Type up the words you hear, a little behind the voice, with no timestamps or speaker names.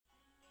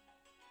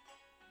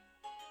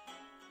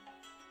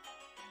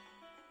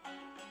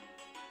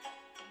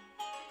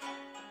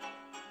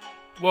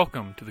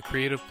Welcome to the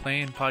Creative Play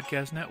and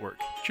Podcast Network.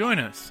 Join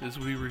us as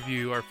we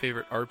review our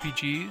favorite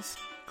RPGs,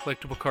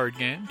 collectible card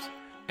games,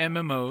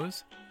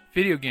 MMOs,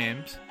 video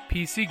games,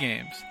 PC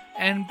games,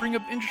 and bring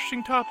up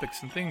interesting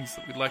topics and things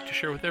that we'd like to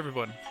share with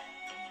everyone.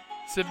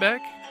 Sit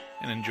back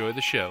and enjoy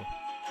the show.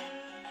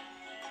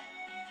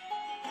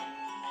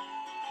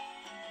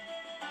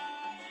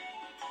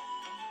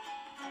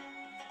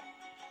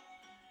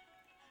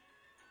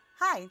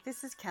 Hi,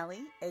 this is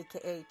Kelly,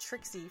 aka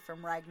Trixie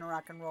from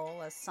Ragnarok and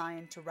Roll, a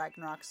Scion to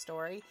Ragnarok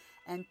story,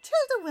 and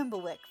Tilda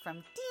Wimblewick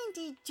from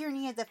D&D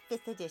Journey of the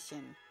 5th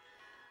Edition.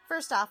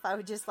 First off, I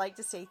would just like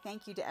to say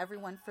thank you to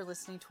everyone for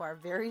listening to our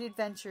varied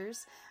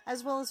adventures,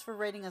 as well as for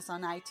rating us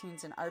on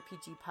iTunes and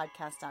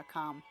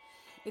RPGpodcast.com.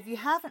 If you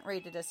haven't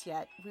rated us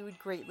yet, we would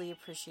greatly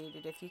appreciate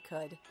it if you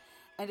could.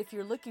 And if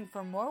you're looking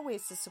for more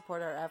ways to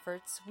support our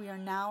efforts, we are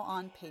now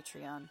on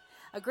Patreon,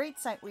 a great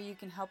site where you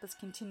can help us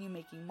continue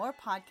making more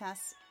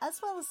podcasts, as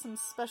well as some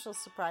special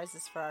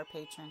surprises for our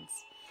patrons.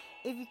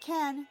 If you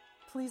can,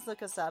 please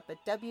look us up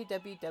at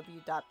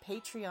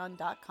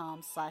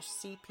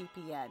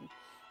www.patreon.com/cppn.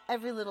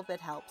 Every little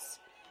bit helps.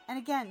 And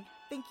again,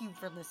 thank you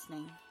for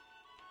listening.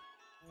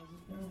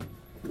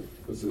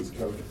 This is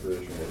Character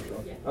Creation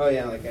Workshop. Oh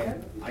yeah, like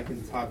I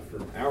can talk for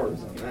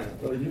hours on that.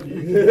 Oh, you can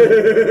do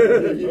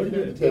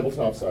the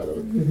tabletop side of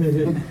it.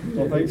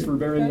 Well, thanks for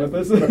bearing with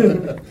us.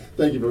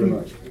 Thank you very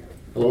much.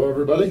 Hello,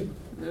 everybody.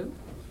 Hello.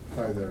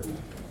 Hi there.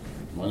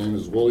 My name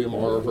is William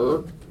R.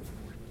 Herr.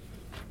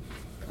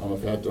 I'm a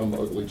fat, dumb,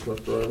 ugly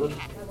truck driver.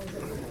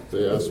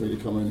 They asked me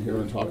to come in here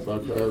and talk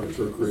about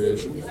character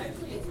creation.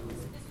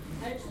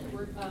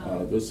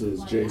 This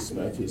is Jay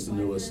Smith. He's the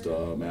newest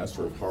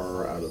Master of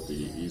Horror out of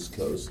the East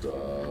Coast,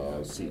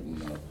 Seton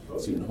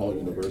Hall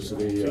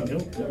University.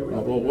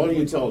 Well, why don't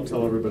you tell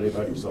everybody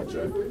about yourself,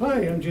 Jay?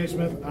 Hi, I'm Jay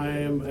Smith. I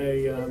am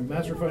a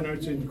Master of Fine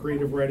Arts in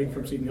Creative Writing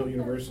from Seton Hall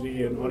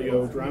University, an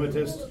audio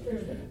dramatist,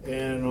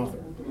 and an author.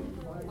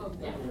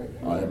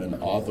 I am an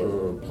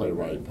author,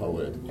 playwright,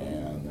 poet,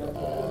 and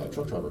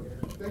truck driver.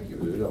 Thank you.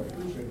 There you go.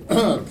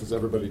 Because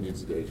everybody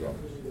needs a day job.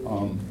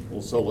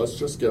 Well, so let's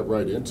just get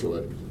right into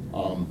it.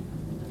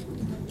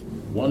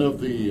 When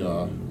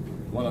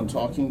I'm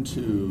talking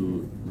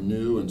to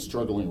new and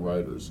struggling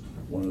writers,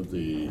 one of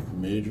the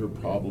major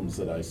problems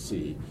that I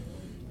see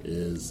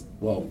is,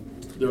 well,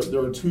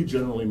 there are two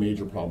generally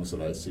major problems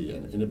that I see: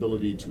 an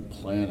inability to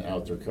plan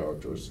out their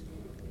characters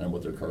and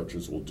what their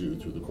characters will do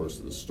through the course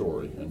of the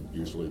story, and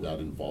usually that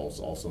involves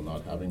also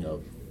not having a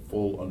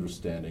full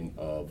understanding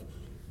of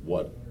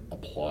what a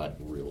plot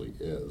really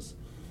is.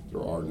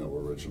 There are no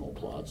original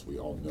plots, we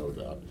all know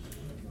that.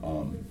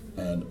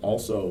 And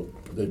also,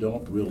 they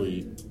don't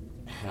really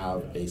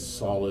have a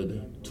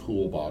solid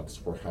toolbox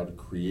for how to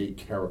create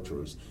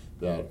characters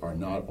that are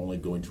not only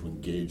going to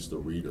engage the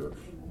reader,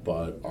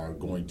 but are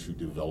going to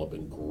develop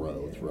and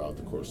grow throughout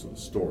the course of the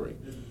story.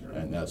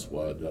 And that's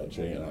what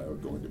Jay and I are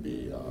going to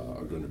be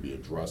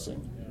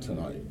addressing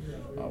tonight.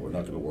 We're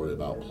not going to worry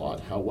about plot.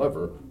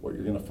 However, what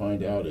you're going to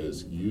find out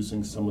is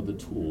using some of the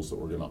tools that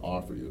we're going to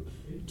offer you,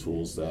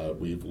 tools that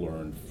we've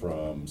learned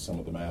from some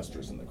of the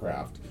masters in the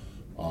craft.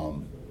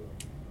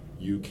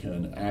 You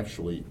can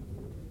actually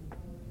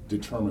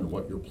determine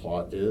what your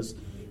plot is.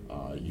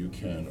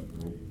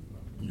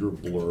 Your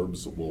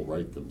blurbs will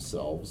write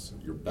themselves.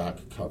 Your back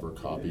cover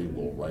copy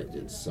will write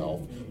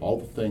itself. All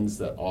the things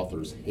that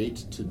authors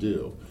hate to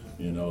do.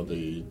 You know,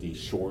 the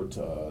short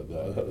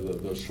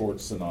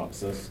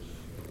synopsis.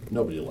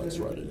 Nobody likes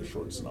writing a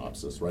short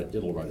synopsis, right?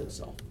 It'll write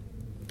itself.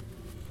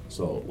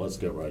 So let's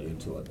get right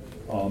into it.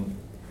 I'm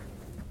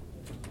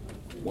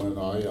going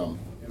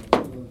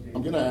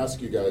to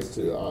ask you guys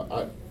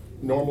to.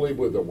 Normally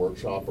with a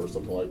workshop or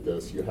something like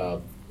this, you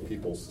have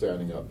people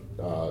standing up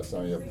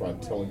front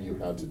telling you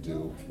how to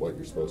do what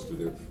you're supposed to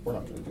do. We're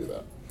not going to do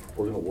that.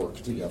 We're going to work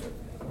together.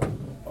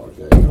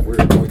 Okay. And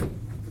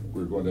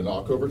we're going to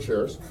knock over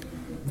chairs.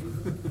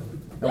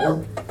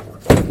 And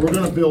we're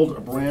going to build a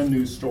brand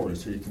new story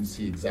so you can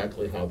see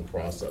exactly how the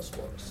process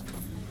works.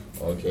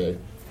 Okay.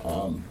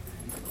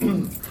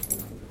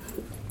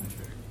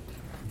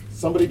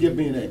 Somebody give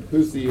me a name.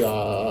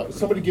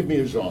 Somebody give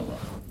me a genre.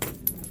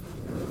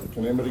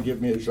 Can anybody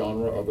give me a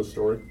genre of a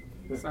story?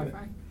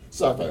 Sci-fi.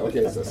 Sci-fi. Okay,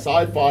 it's a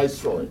sci-fi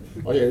story.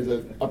 Okay, is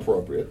it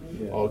appropriate?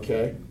 Yeah.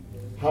 Okay.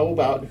 How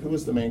about, who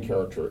is the main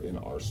character in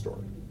our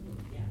story?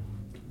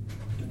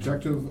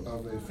 Detective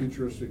of a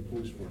futuristic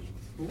police force.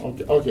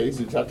 Okay,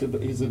 he's a detective.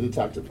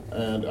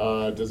 And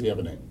does he have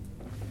a name?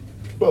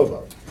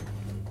 Bobo,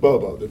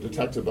 the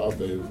detective of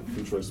the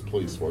futuristic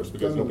police force,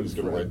 because nobody's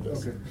going to write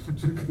this. Okay.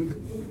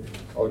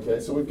 Okay,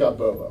 so we've got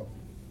Bobo.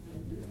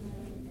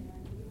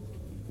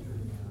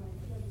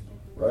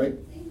 Right?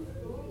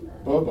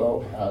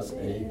 Bobo has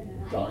a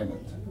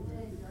diamond.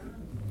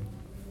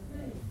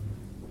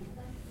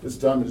 This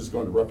diamond is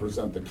going to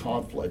represent the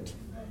conflict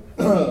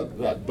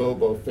that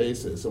Bobo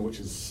faces, and which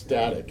is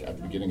static at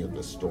the beginning of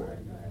this story.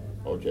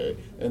 Okay?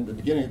 In the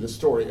beginning of the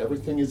story,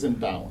 everything is in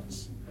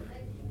balance.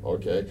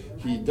 Okay?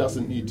 He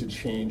doesn't need to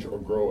change or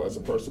grow as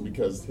a person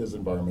because his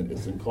environment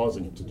isn't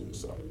causing him to do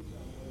so.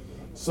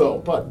 So,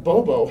 but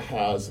Bobo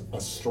has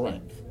a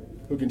strength.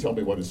 Who can tell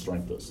me what his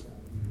strength is?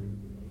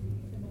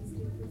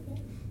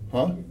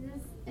 Huh?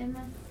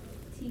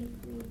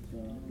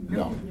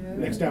 No.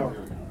 Next hour.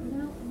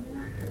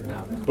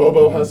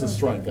 Bobo has a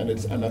strength, and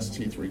it's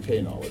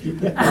MST3K knowledge.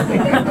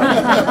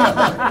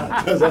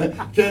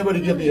 Can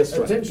anybody give me a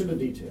strength? Attention to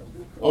detail.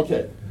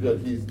 Okay,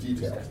 good. He's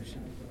detailed.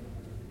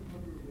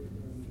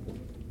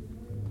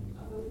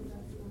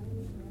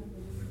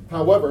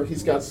 However,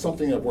 he's got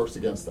something that works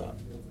against that.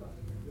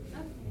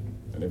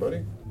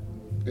 Anybody?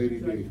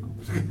 ADD.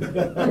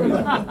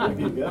 There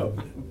you go.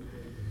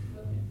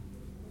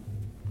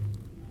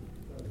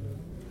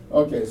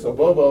 Okay, so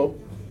Bobo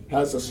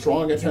has a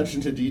strong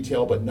attention to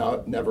detail, but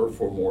never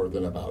for more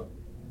than about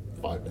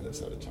 5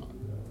 minutes at a time.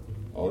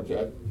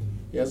 Okay?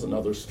 He has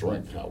another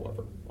strength,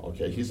 however.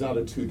 Okay, he's not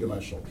a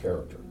two-dimensional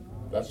character.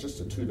 That's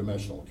just a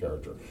two-dimensional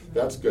character.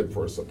 That's good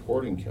for a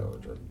supporting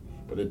character,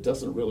 but it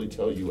doesn't really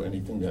tell you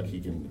anything that he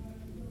can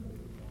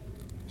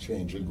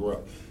change and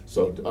grow.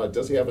 So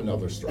does he have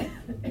another strength?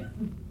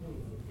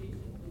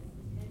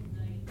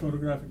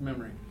 Photographic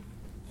memory.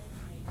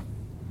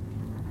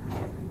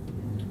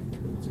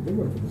 It's a good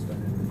one for this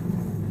time.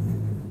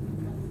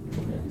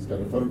 Okay, he's got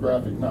a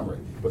photographic memory,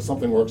 but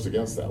something works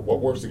against that. What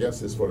works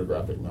against his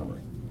photographic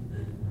memory?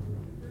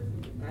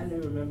 I know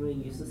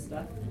remembering useless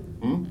stuff.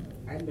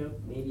 I know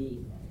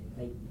maybe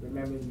like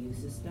remembering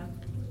useless stuff.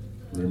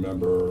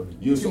 Remember,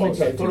 use Too much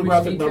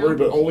photographic detail? memory,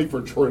 but only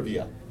for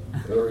trivia.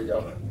 There we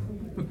go.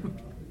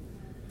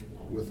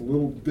 With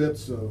little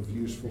bits of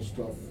useful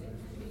stuff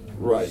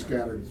Right.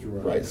 scattered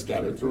throughout. Right,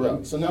 scattered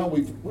throughout. So now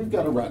we've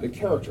got a rounded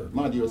character.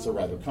 Mind you, it's a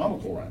rather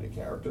comical rounded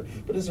character,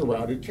 but it's a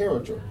rounded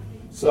character.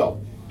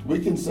 So we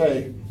can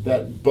say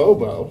that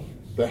Bobo,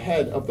 the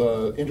head of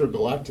the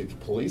intergalactic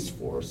police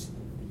force,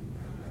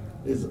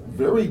 is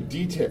very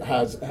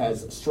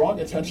has strong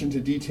attention to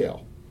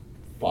detail,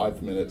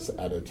 5 minutes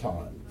at a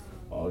time.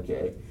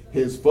 Okay,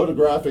 his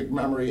photographic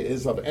memory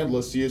is of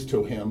endless use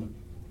to him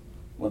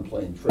when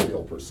playing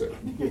Trivial Pursuit.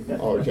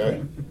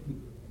 Okay,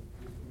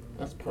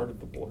 that's part of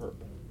the blurb.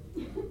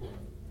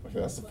 Okay,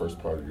 that's the first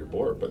part of your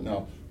blurb. But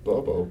now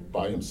Bobo,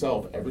 by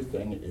himself,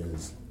 everything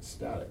is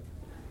static.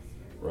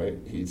 Right?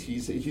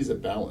 He's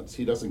at balance.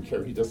 He doesn't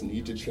care. He doesn't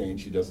need to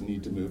change. He doesn't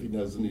need to move. He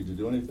doesn't need to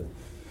do anything.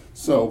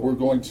 So we're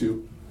going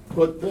to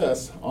put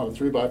this on a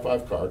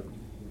 3x5 card.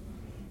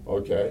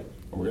 Okay,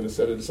 and we're going to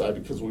set it aside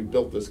because we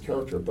built this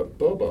character. But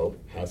Bobo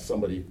has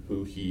somebody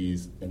who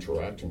he's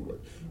interacting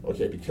with.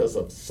 Okay, because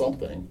of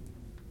something.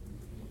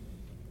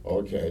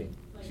 Okay,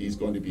 he's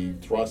going to be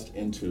thrust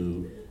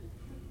into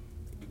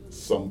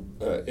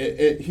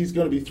he's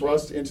going to be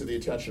thrust into the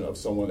attention of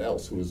someone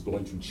else who is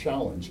going to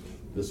challenge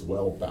this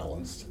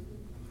well-balanced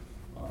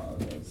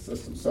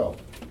system. So,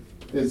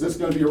 is this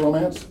going to be a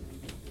romance?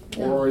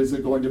 Or is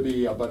it going to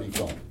be a buddy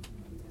film?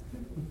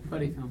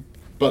 Buddy film.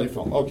 Buddy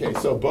film. Okay,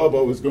 so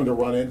Bobo is going to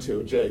run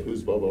into, Jay,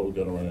 who's Bobo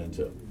going to run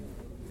into?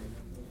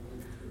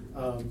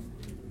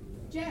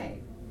 Jay.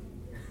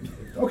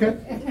 Okay.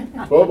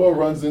 Bobo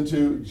runs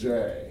into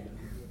Jay.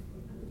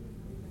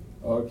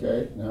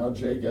 Okay, now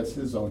Jay gets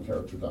his own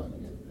character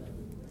diamond.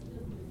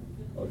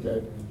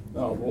 Okay,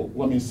 now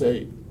let me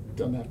say,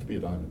 doesn't have to be a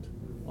diamond.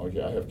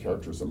 Okay, I have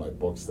characters in my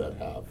books that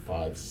have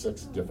 5,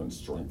 6 different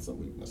strengths and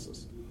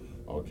weaknesses.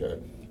 Okay,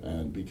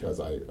 and because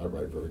I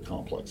write very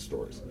complex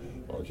stories.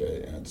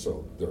 Okay, and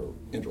so they're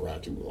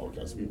interacting with all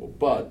kinds of people.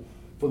 But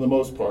for the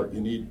most part, you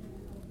need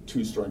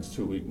 2 strengths,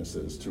 2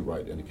 weaknesses to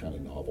write any kind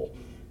of novel.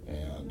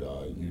 And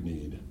you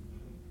need,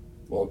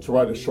 well, to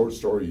write a short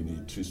story, you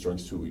need 2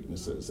 strengths, 2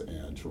 weaknesses,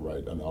 and to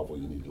write a novel,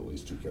 you need at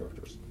least 2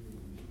 characters.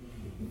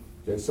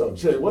 Okay, so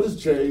Jay, what is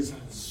Jay's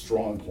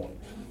strong point?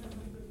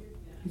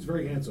 He's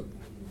very handsome.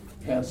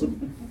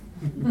 Handsome.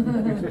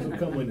 Because of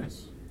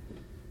comeliness.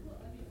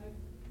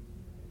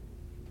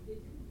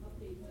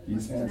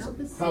 He's handsome. Out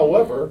the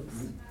However,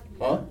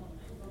 synonyms.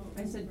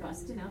 I said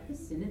busting out the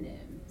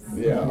synonyms.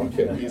 yeah,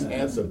 okay, he's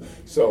handsome.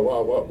 So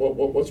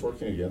what's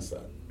working against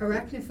that?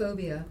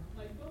 Arachnophobia.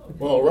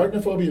 Well,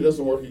 arachnophobia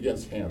doesn't work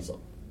against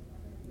handsome.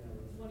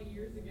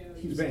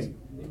 He's vain.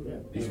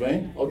 He's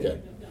vain?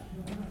 Okay.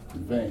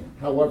 He's vain.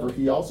 However,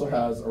 he also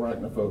has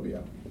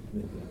arachnophobia.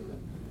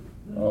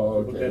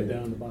 Put that Okay.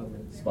 down the bottom.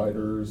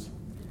 Spiders.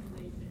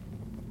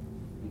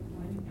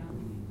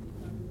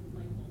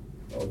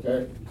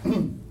 Okay.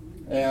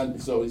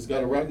 And so he's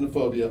got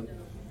arachnophobia.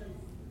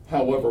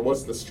 However,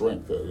 what's the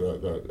strength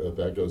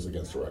that goes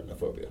against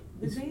arachnophobia?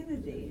 The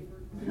vanity.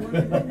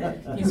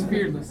 He's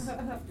fearless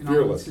in all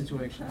Fearless.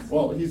 situations.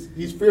 Well,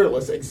 he's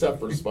fearless except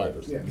for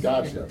spiders. Yeah.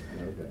 Gotcha.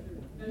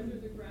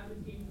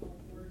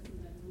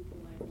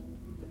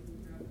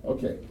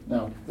 Okay,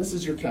 now this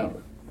is your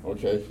counter.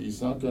 Okay,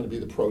 he's not going to be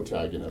the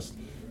protagonist.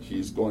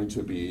 He's not going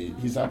to be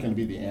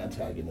the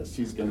antagonist.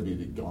 He's going to be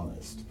the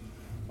gonist.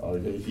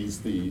 Okay, he's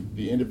the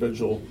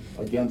individual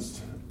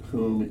against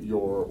whom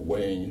you're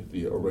weighing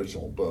the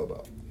original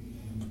Bobo.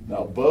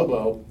 Now,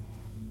 Bobo.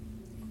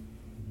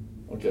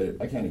 Okay,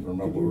 I can't even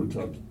remember what we're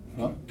talking.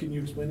 Huh? Can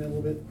you explain that a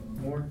little bit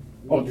more?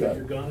 Okay.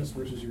 Your gonist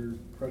versus your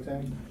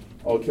protag?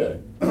 Okay.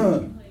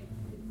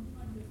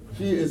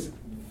 He is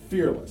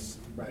fearless.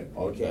 Right.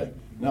 Okay.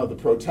 Now the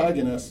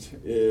protagonist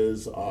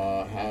is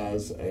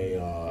has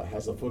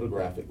a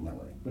photographic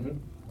memory. Mm-hmm.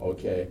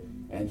 Okay,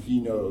 and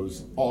he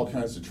knows all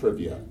kinds of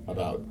trivia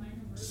about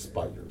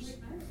spiders.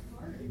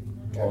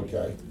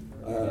 Okay,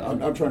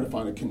 I'm trying to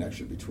find a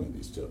connection between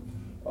these two.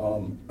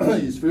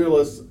 He's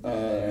fearless,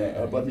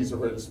 but he's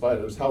afraid of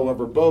spiders.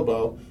 However,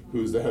 Bobo,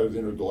 who's the head of the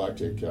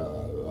intergalactic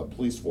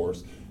police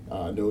force,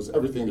 knows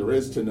everything there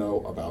is to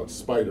know about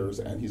spiders,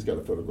 and he's got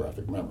a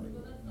photographic memory.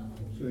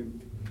 See,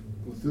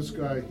 with this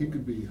guy, he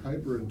could be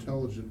hyper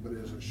intelligent, but he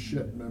has a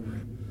shit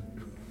memory.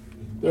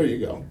 There you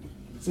go.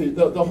 See,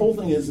 the whole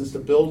thing is to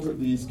build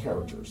these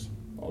characters.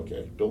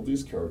 Okay, build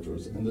these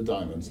characters in the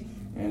diamonds,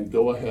 and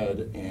go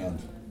ahead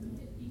and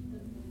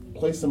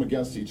place them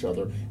against each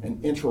other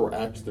and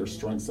interact their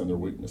strengths and their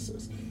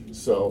weaknesses.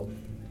 So,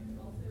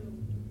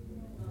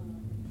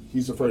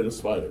 he's afraid of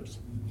spiders.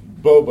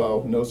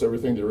 Bobo knows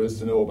everything there is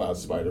to know about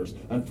spiders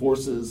and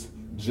forces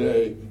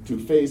Jay to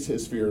face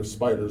his fear of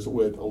spiders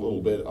with a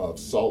little bit of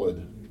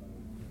solid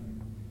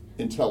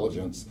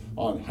intelligence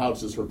on how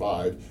to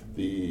survive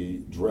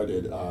the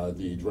dreaded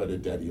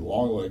Daddy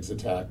Longlegs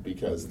attack,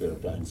 because their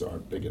fangs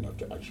aren't big enough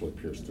to actually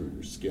pierce through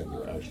your skin.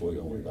 They're actually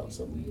only about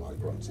 7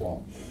 microns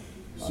long.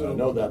 So I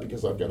know that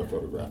because I've got a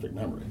photographic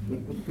memory.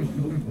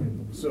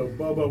 So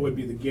Bobo would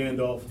be the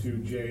Gandalf to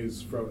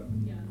Jay's Frodo.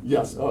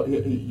 Yes,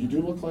 you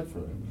do look like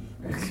Frodo.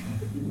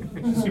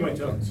 See my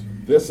toes.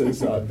 This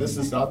is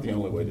not the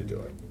only way to do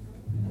it.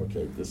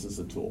 Okay, this is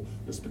a tool.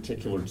 This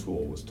particular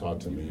tool was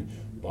taught to me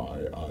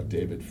by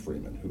David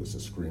Freeman, who is a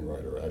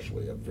screenwriter,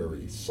 actually a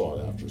very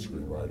sought-after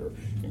screenwriter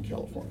in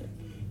California.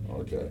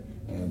 Okay,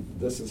 and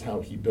this is how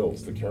he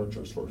builds the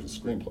characters for his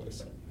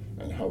screenplays,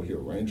 and how he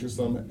arranges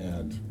them,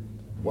 and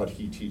what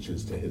he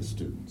teaches to his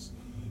students.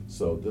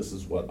 So this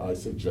is what I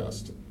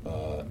suggest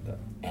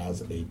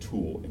as a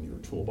tool in your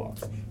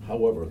toolbox.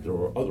 However, there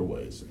are other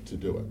ways to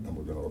do it, and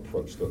we're going to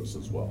approach those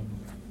as well.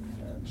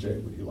 And Jay,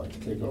 would you like to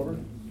take over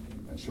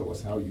and show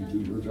us how you do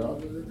your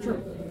job? Sure.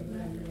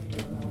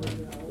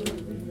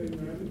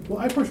 Well,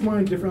 I approach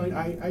mine differently.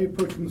 I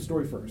approach from the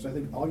story first. I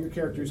think all your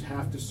characters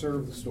have to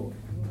serve the story.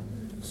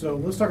 So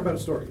let's talk about a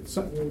story.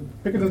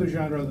 Pick another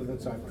genre other than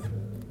sci-fi.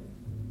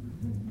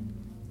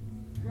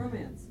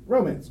 Romance.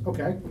 Romance,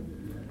 okay.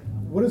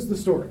 What is the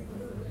story?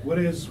 What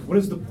is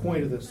the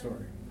point of this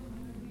story?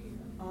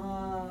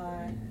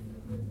 An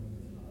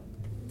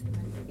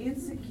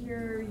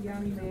insecure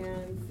young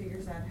man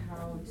figures out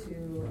how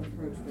to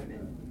approach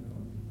women.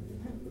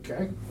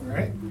 Okay, all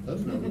right.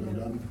 That's never been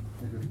done.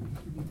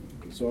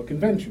 So a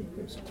convention,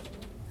 basically.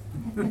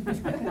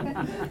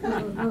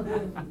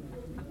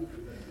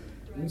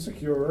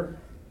 Insecure.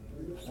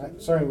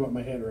 Sorry about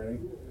my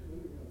handwriting.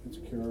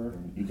 Insecure.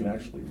 You can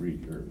actually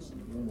read yours.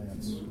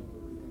 Romance.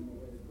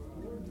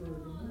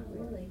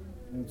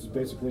 It's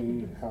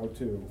basically how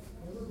to.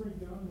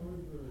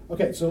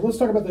 Okay, so let's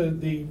talk about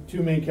the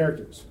two main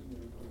characters.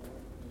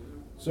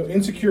 So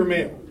insecure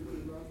male.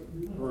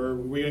 Or are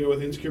we going to go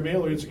with insecure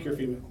male or insecure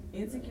female?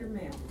 Insecure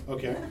male.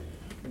 Okay.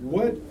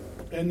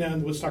 And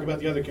then let's talk about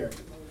the other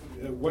character.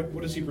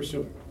 What is he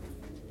pursuing?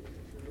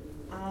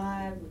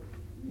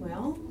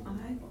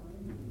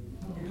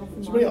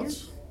 Somebody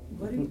else.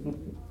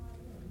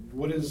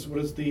 What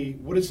is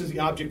the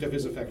object of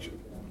his affection?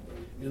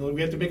 And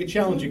we have to make it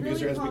challenging because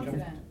there has to be.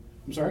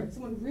 I'm sorry?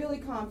 Someone really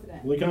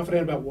confident. Really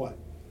confident about what?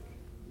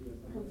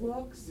 Her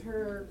looks,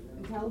 her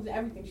intelligence,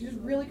 everything. She's just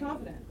really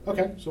confident.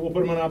 Okay, so we'll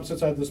put him on opposite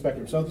sides of the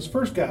spectrum. So this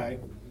first guy,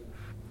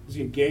 is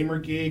he a gamer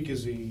geek?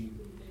 Is he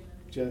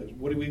just,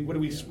 what do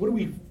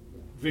we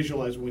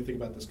visualize when we think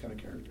about this kind of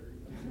character?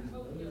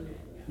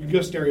 You can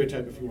go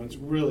stereotype if you want. It's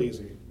really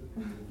easy.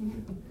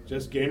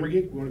 Just gamer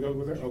geek? You want to go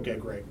with her? Okay,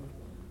 great.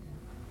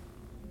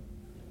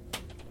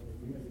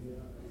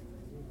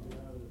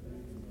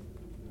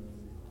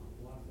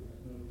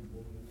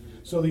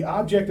 So the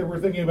object that we're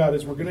thinking about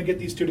is we're going to get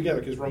these two together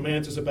because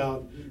romance is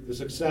about the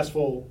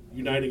successful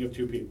uniting of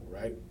two people,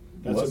 right?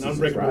 That's an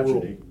unbreakable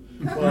rule.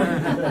 Well,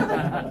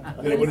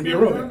 then it wouldn't be a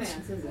romance.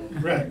 Is it?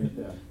 Right.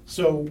 Yeah.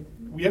 So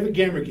we have a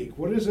gamer geek.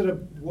 What is it?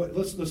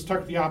 Let's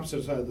talk the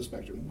opposite side of the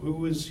spectrum.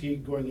 Who is he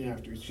going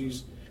after?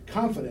 She's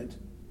confident.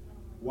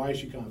 Why is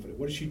she confident?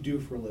 What does she do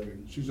for a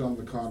living? She's on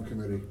the comm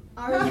committee.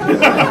 I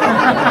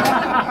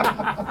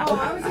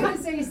was going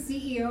to say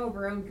CEO of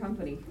her own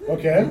company.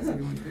 Okay.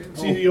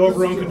 CEO of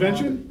her own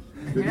convention?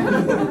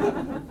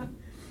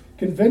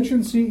 Convention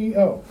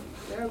CEO.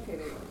 They're okay.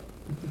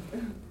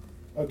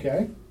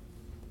 Okay.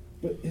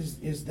 But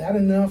is that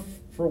enough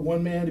for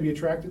one man to be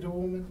attracted to a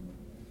woman?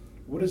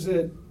 What is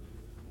it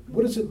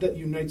that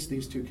unites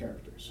these two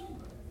characters?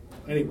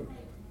 Anyway.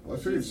 Well, I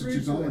figured since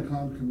she's on the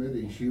comm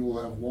committee, she will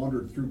have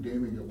wandered through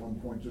gaming at one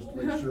point just to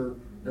make sure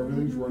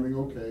everything's running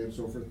okay and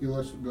so forth. He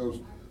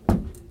goes,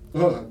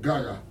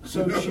 gaga.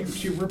 So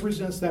she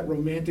represents that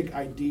romantic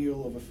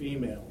ideal of a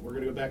female. We're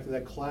going to go back to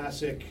that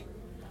classic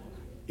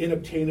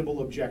inobtainable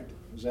objective.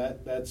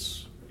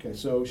 That's okay?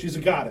 So she's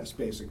a goddess,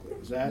 basically.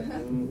 Is that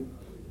in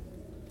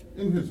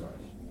his eyes?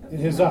 In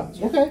his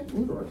eyes, okay.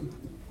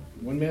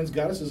 One man's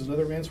goddess is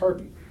another man's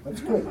harpy.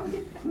 That's good.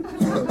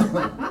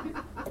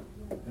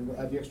 And we'll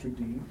add the extra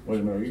D. Wait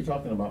a minute, are you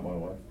talking about my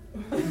wife?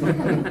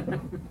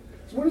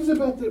 So what is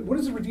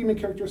the redeeming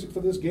characteristic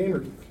for this gamer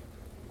geek?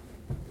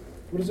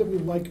 What is it we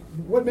like?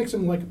 What makes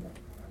him likable?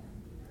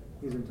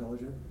 He's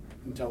intelligent.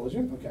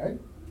 Intelligent, okay.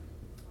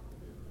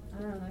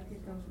 I don't know, that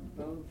could go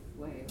both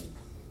ways,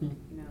 you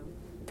know.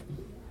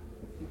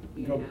 You could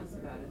be Go. an ass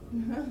about it.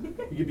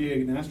 You could be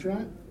an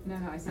astronaut? No,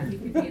 I said you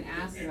could be an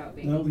ass about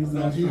being. No, he's No,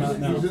 not. he's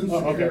now.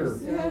 insecure.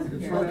 Yeah.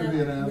 It's hard to be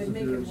an ass Would if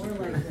make you're it more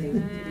insecure. likely to be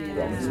an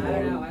I ass.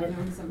 don't know, I've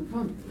known some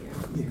fun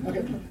here.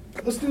 Okay,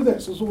 let's do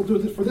this. So we'll do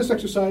this for this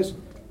exercise.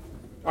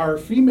 Our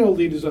female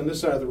lead is on this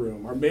side of the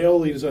room. Our male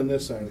lead is on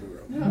this side of the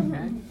room.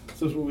 Okay.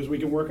 So we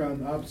can work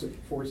on opposite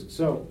forces.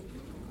 So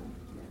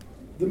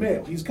the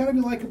male, he's got to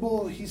be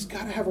likable. He's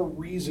got to have a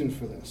reason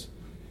for this.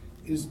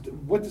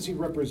 What does he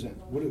represent?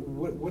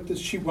 What does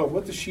she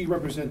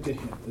represent to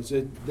him? Is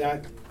it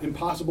that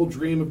impossible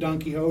dream of Don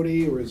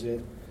Quixote, or is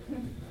it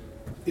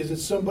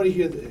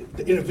somebody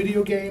in a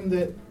video game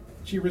that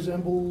she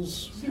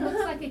resembles? She looks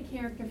like a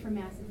character from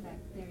Mass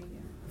Effect. There you go.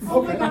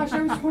 Oh Okay. my gosh,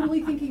 I was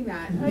totally thinking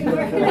that.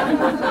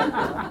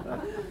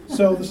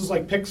 So this is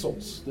like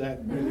pixels.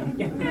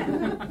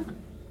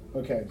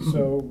 Okay,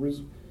 so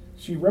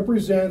she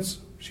represents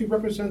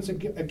a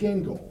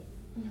game goal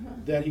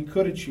that he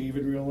could achieve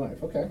in real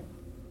life. Okay.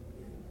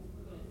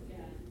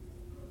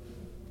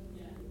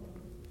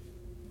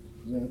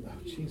 Then, oh,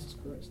 Jesus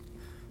Christ.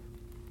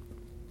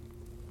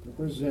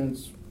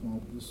 Represents,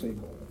 well, let's say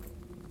goal.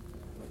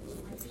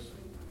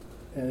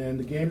 And then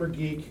the gamer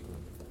geek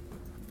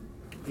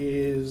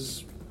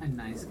is, A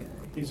nice guy.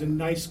 he's a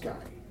nice guy.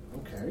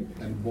 Okay.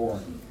 And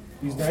boring.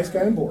 He's a nice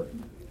guy and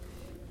boring.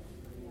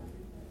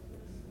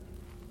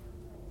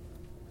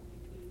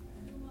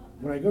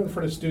 When I go in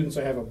front of students,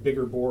 I have a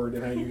bigger board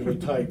and I usually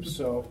type,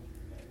 so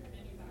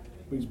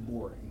he's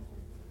boring.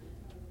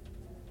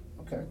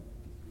 Okay.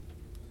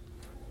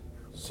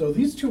 So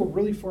these two are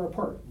really far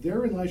apart.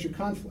 Therein lies your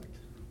conflict.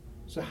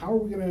 So how are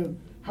we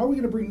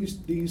gonna bring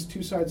these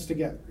two sides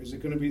together? Is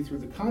it gonna be through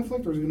the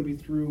conflict, or is it gonna be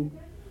through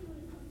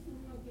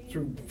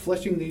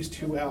fleshing these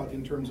two out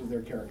in terms of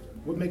their character?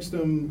 What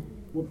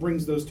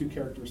brings those two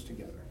characters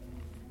together?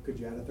 Could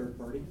you add a third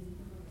party?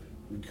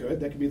 We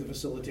could. That could be the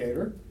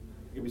facilitator.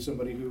 It could be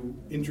somebody who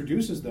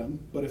introduces them.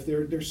 But if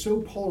they're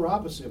so polar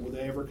opposite, will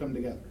they ever come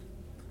together?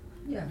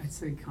 Yes. I'd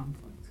say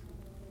conflict.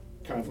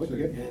 Conflict,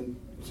 okay, and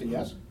you say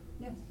yes?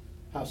 Yes.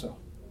 How so?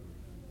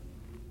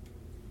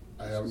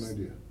 I have an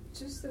idea.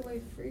 Just the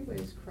way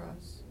freeways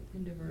cross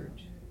and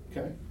diverge.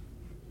 Okay.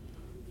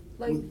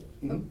 Like,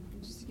 Mhm.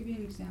 just to give you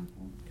an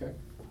example, Okay.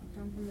 I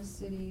come from a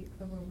city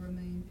of over 1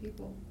 million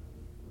people,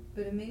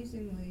 but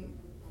amazingly,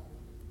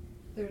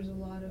 there's a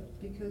lot of,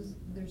 because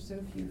there's so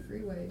few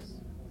freeways,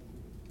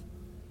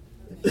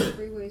 the few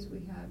freeways we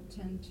have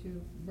tend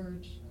to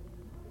merge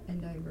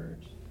and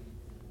diverge.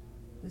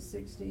 The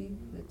 60,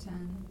 the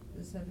 10,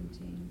 the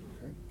 17,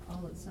 Okay.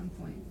 all at some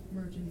point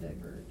merge and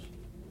diverge.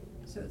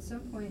 So at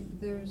some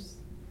point, there's,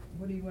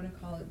 what do you want to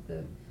call it,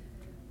 the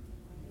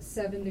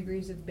 7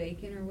 degrees of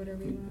bacon or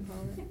whatever you want to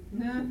call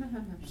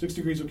it? 6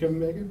 degrees of Kevin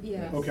Bacon?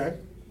 Yes. Okay.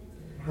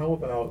 How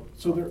about?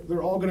 So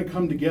they're all going to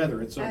come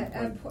together at some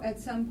point. At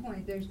some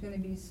point, there's going to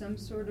be some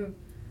sort of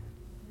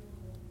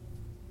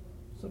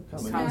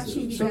Cosmic-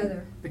 smashing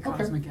together. The Okay.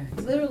 cosmic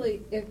accident.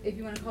 Literally, if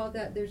you want to call it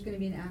that, there's going to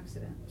be an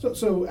accident.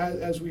 So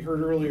as we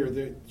heard earlier,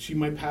 that she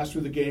might pass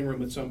through the game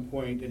room at some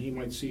point, and he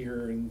might see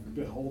her and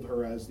behold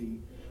her as the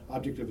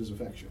object of his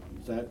affection.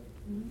 Is that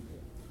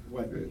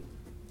what? Okay.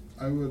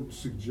 I would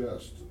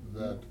suggest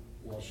that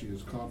while she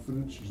is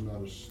confident, she's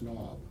not a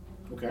snob.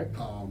 Okay.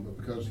 But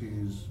because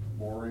he's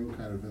boring,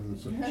 kind of in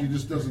the, she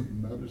just doesn't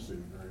notice it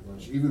very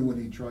much, even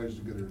when he tries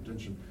to get her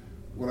attention.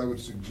 What I would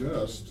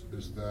suggest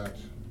is that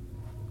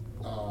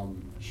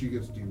she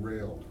gets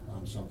derailed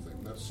on something.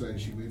 Let's say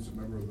she meets a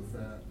member of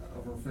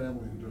her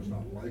family who does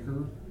not like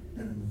her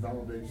and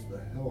invalidates the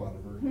hell out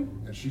of her,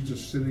 and she's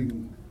just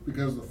sitting,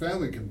 because the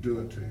family can do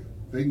it to you.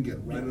 They can get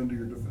right under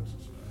your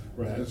defenses.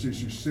 Right. And so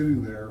she's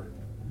sitting there,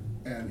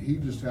 and he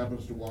just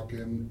happens to walk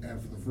in,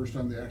 and for the first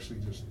time, they actually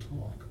just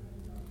talk.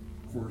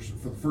 For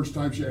the first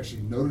time, she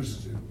actually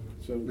notices him.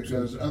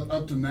 Because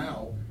up to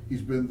now,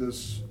 he's been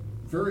this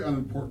very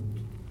unimportant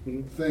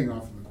thing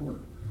off in the corner.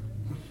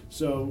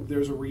 So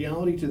there's a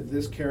reality to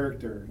this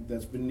character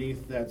that's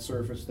beneath that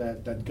surface,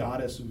 that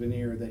goddess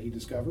veneer that he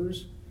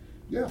discovers.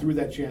 Yeah. Through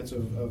that chance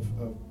of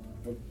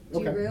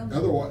okay.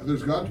 Otherwise,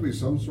 there's got to be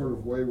some sort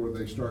of way where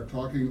they start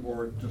talking,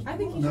 or it just I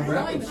think he never should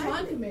join the happens.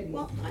 con committee.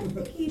 Well, I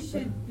think he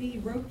should be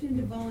roped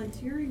into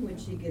volunteering when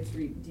she gets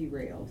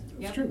derailed.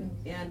 That's true.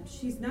 And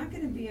she's not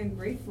gonna be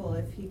ungrateful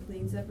if he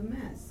cleans up a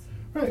mess.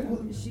 Right.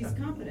 Well, She's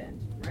competent,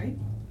 right?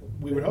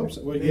 we would hope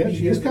so. Well, Maybe yeah, he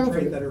she has is the trait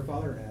confident. that her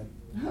father had.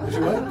 Is she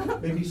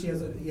what? Maybe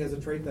he has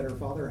a trait that her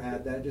father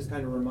had that just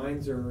kind of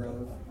reminds her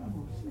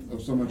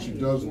Of someone she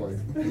does like.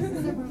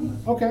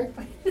 Okay,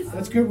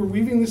 that's good. We're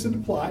weaving this into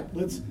plot.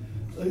 Let's.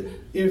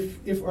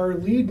 If our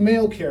lead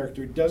male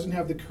character doesn't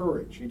have the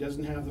courage, he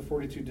doesn't have the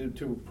fortitude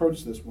to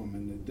approach this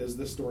woman, does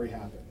this story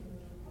happen?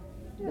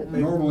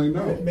 Normally,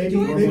 no.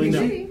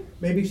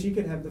 Maybe she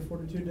could have the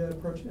fortitude to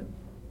approach him.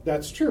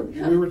 That's true.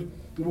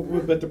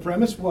 But the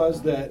premise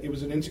was that it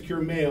was an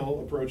insecure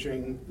male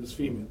approaching this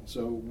female.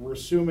 So we're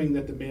assuming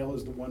that the male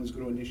is the one who's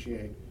going to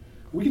initiate.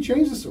 We could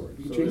change the story.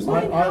 We could change the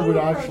I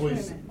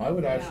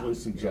would actually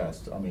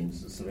suggest, I mean,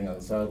 sitting on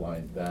the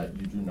sideline, that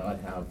you do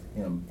not have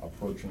him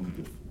approaching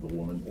the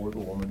woman or the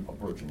woman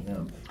approaching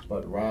him,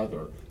 but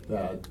rather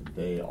that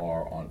they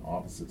are on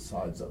opposite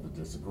sides of the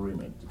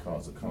disagreement to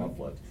cause a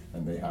conflict,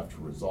 and they have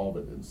to resolve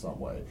it in some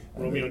way.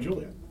 Romeo and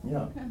Juliet.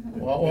 Yeah.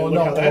 Well,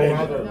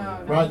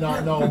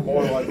 no,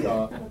 more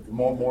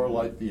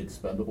like the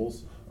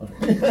Expendables.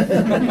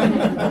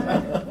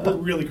 We're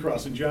really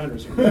crossing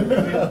genres here.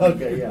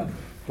 Okay, yeah.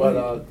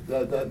 But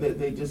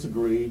they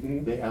disagree.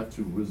 Mm-hmm. They have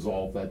to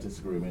resolve that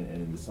disagreement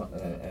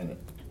and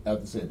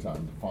at the same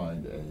time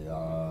find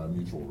a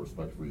mutual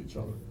respect for each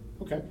other.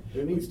 Okay.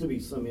 There needs to be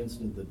some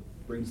instant that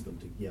brings them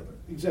together.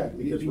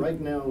 Exactly. Because right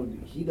now,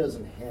 he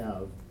doesn't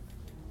have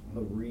a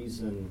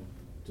reason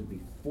to be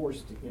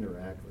forced to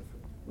interact with her.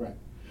 Right.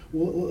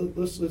 Well,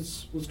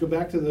 let's go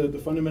back to the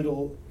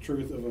fundamental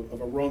truth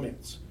of a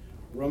romance.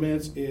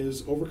 Romance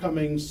is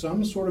overcoming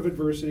some sort of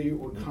adversity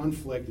or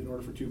conflict in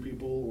order for two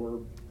people or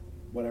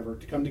whatever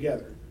to come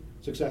together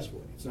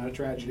successfully. It's not a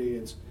tragedy.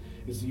 It's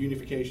the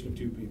unification of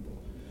two people.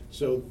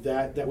 So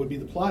that would be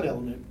the plot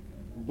element.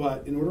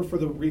 But in order for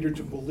the reader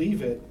to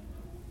believe it,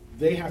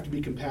 they have to be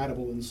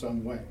compatible in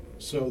some way.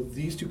 So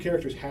these two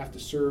characters have to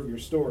serve your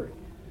story.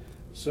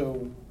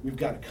 So we've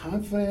got a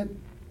confident,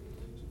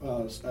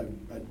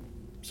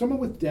 someone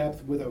with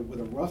depth, with a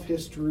rough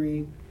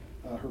history.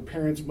 Her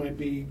parents might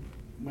be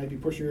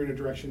pushing her in a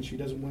direction she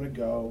doesn't want to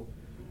go.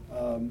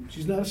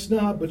 She's not a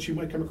snob, but she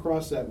might come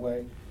across that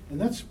way. And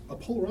that's a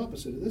polar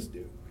opposite of this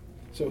dude.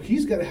 So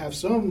he's got to have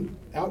some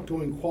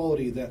outgoing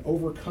quality that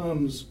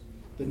overcomes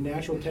the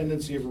natural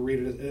tendency of a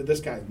reader. This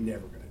guy's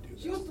never going to do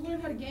this. She wants to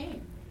learn how to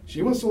game.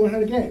 She wants to learn how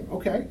to game.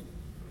 Okay.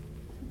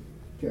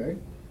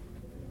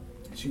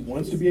 She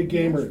wants to be a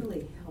gamer.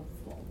 Naturally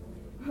helpful.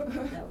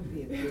 That would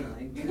be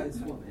appealing to this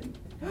woman.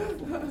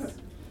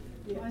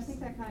 Well, I think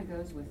that kind of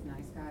goes with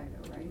nice guy,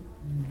 though, right?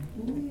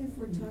 Only if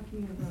we're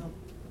talking about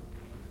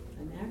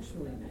an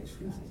actually nice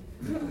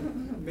guy.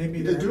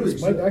 Maybe They do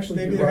might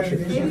actually be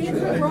Russian. Maybe it's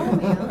a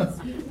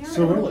romance. You can't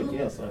So really, really,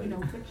 yes, I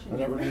fiction.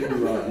 never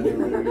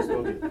knew you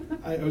spoke it.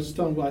 I was just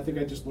telling, well, I think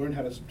I just learned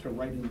how to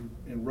write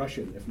in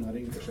Russian, if not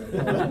English.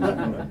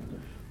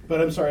 But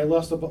I'm sorry, I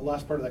lost the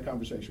last part of that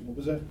conversation. What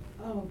was that?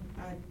 Oh,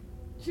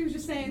 She was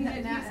just saying that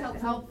he's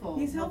helpful.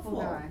 he's helpful.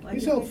 guy. Like,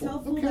 He's if helpful. he's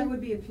helpful, Okay. that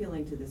would be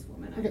appealing to this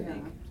woman, I Okay.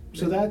 think.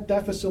 So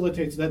that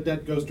facilitates,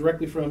 that goes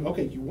directly from,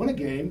 okay, you want a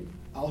game,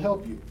 I'll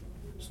help you.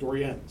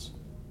 Story ends.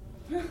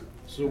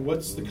 So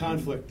what's the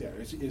conflict there?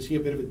 Is he a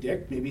bit of a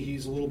dick? Maybe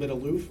he's a little bit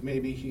aloof.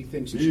 Maybe he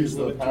thinks that she's She's a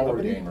the little bit power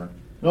uppity. gamer.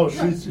 No,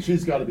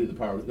 she's got to be the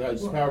power.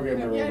 That's power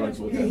gamer. Everybody's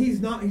with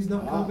that. He's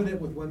not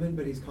confident with women,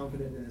 but he's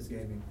confident in his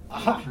gaming.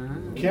 Aha.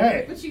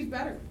 Okay. But she's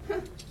better.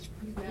 Well,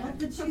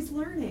 but she's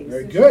learning,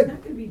 Very so good. she's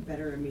not going to be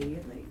better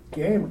immediately.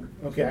 Gamer.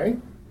 Okay.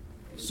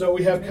 So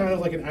we have kind of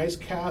like an Ice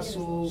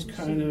Castles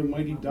kind of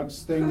Mighty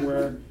Ducks thing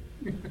where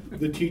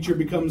the teacher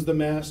becomes the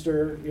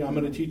master. You know, I'm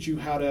going to teach you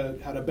how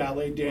to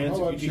ballet dance.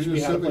 How If about you she teach me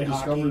just how to simply play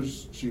hockey.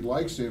 discovers she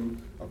likes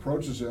him,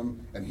 approaches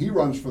him, and he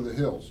runs for the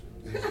hills.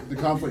 The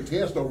conflict he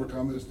has to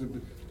overcome is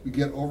to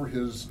get over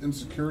his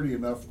insecurity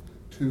enough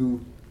to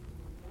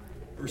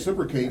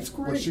reciprocate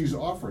what she's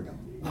offering him.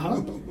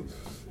 Uh-huh.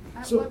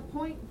 At So- what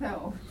point,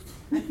 though?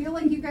 I feel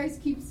like you guys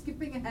keep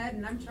skipping ahead,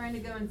 and I'm trying to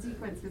go in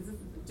sequence because this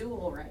is the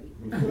duel,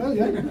 right? Well,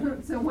 yeah.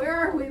 So where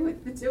are we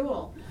with the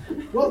duel?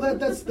 Well,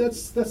 that's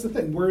the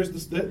thing. Where's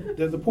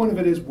the point of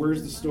it is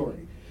where's the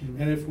story,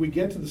 and if we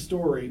get to the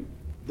story,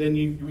 then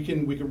we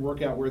can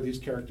work out where these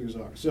characters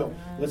are. So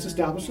let's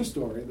establish the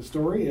story. The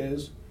story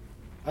is,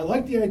 I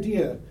like the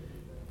idea.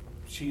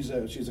 She's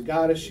a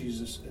goddess.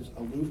 She's an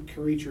aloof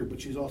creature,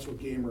 but she's also a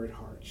gamer at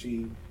heart.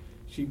 She's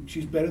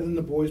better than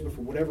the boys, but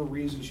for whatever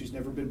reason, she's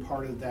never been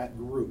part of that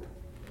group.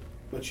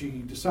 But she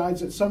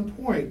decides at some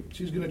point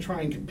she's going to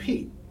try and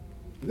compete.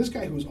 And this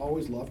guy who's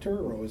always loved her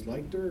or always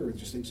liked her or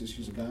just thinks that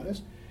she's a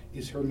goddess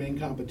is her main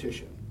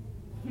competition.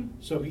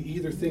 So he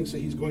either thinks that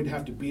he's going to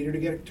have to beat her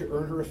to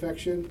earn her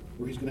affection,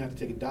 or he's going to have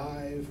to take a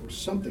dive, or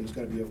something's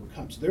got to be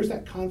overcome. So there's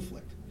that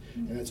conflict.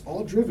 And it's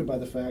all driven by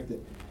the fact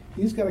that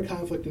he's got a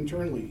conflict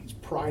internally. He's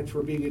pride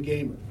for being a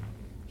gamer.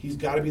 He's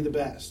got to be the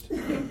best.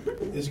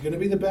 Is he going to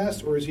be the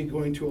best, or is he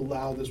going to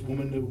allow this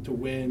woman to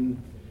win?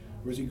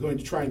 Or is he going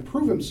to try and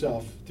prove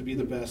himself to be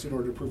the best in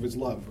order to prove his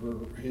love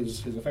or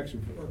his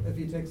affection for her? If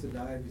he takes a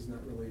dive, he's not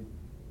really.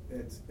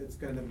 It's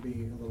going to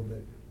be a little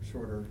bit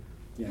shorter.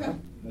 Yeah,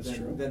 that's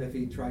true. Than if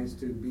he tries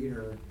to beat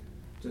her,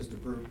 just to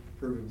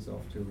prove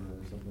himself to her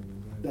or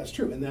something. That's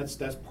true, and that's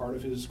part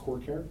of his core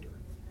character.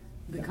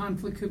 The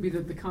conflict could be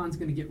that the Khan's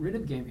going to get rid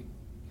of gaming,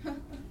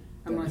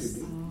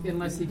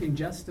 unless he can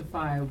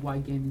justify why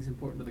gaming's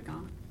important to the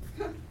Khan.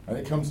 And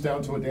it comes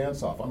down to a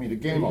dance-off. I mean, a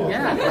game-off.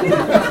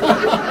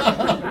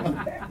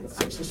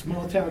 It's a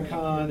small-town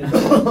con,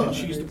 and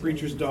she's the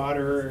preacher's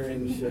daughter,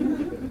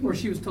 and Or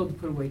she was told to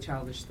put away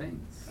childish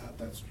things.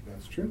 that's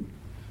true.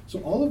 So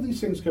all of these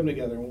things come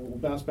together, and we'll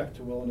bounce back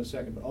to Will in a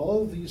second, but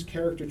all of these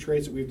character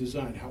traits that we've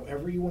designed,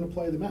 however you want to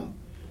play them out,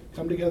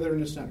 come together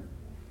in the center.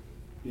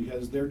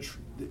 Because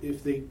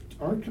if they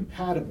aren't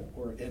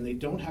compatible, and they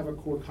don't have a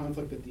core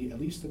conflict at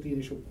least at the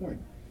initial point,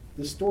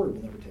 this story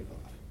will never take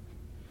off.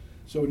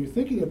 So when you're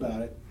thinking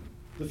about it,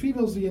 the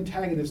female's the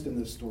antagonist in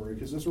this story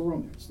because it's a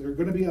romance. There are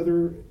going to be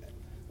other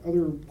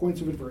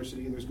points of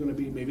adversity. There's going to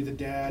be maybe the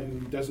dad who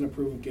doesn't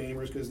approve of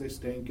gamers because they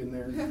stink and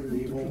they're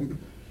evil.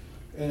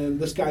 And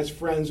this guy's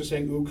friends are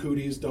saying, ooh,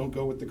 cooties, don't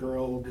go with the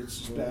girl,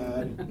 it's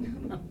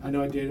bad. I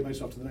know I dated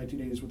myself to the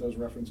 1980s with those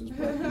references,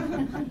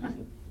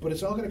 but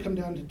it's all going to come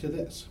down to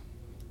this.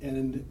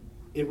 And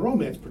in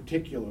romance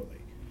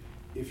particularly,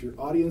 if your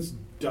audience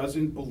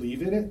doesn't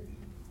believe in it,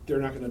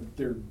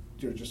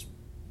 they're just,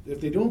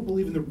 if they don't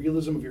believe in the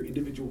realism of your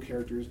individual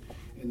characters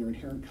and their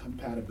inherent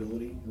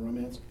compatibility in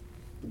romance,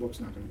 the book's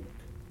not going to work.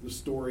 The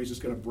story's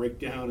just going to break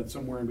down at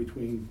somewhere in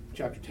between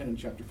chapter 10 and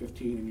chapter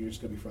 15, and you're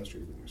just going to be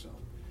frustrated with yourself.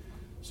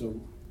 So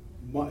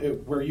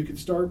where you could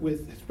start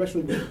with,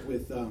 especially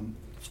with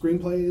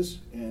screenplays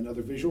and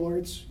other visual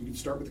arts, you can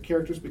start with the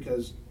characters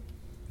because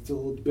it's a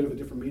little bit of a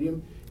different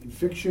medium. In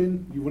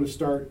fiction, you want to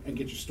start and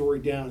get your story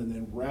down and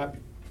then wrap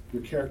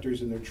your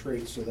characters and their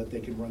traits so that they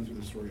can run through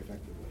the story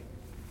effectively.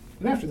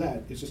 And after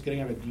that, it's just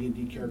getting out a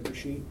D&D character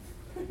sheet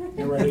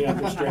and writing out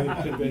their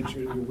strength,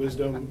 convention, your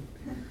wisdom.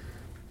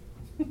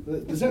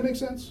 Does that make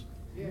sense?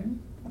 Yeah.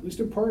 At least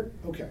in part?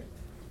 Okay.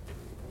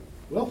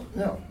 Well,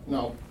 yeah.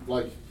 Now,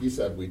 like he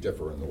said, we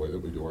differ in the way that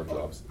we do our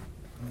jobs.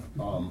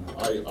 I'm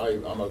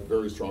a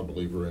very strong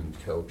believer in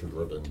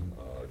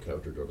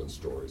character-driven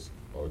stories,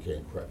 okay,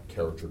 and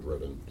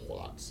character-driven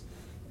plots.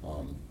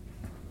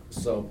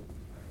 So,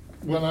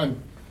 when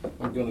I'm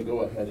going to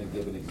go ahead and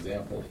give an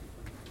example,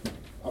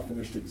 a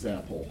finished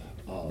example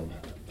of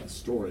a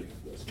story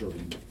that's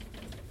driven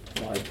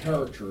by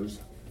characters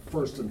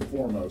first and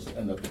foremost,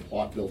 and that the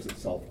plot builds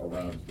itself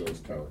around those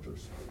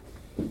characters.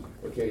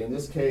 Okay, in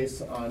this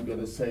case, I'm going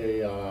to say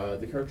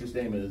the character's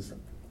name is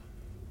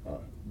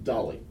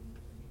Dolly,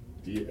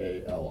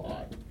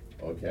 D-A-L-I.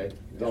 Okay,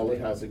 Dolly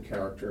has a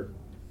character,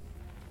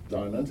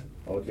 Diamond.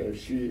 Okay,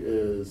 she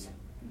is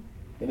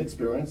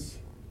inexperienced.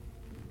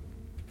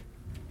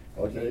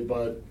 Okay,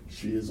 but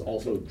she is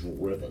also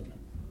driven.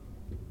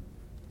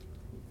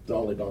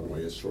 Dolly, by the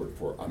way, is short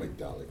for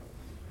amygdala.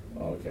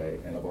 Okay,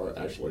 and I've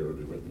actually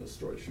already written this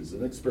story. She's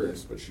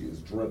inexperienced, but she is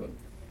driven.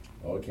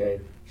 Okay,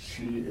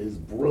 she is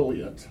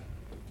brilliant,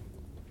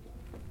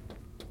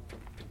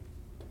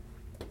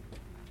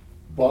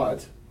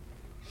 but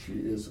she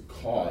is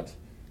caught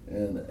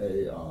in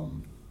a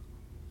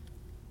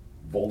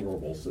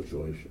vulnerable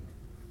situation.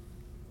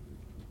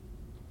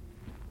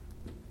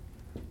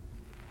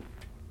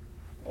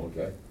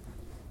 Okay,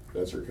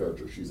 that's her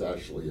character. She's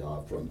actually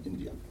from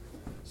India.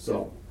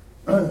 So,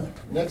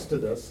 next to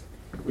this,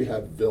 we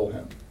have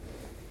Wilhelm.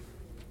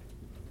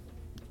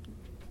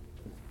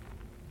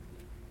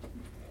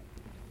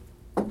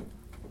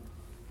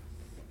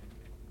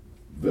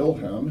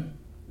 Wilhelm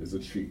is a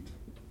cheat,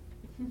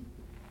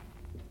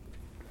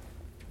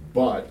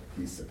 but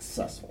he's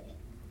successful.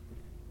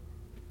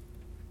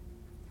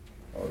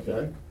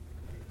 Okay?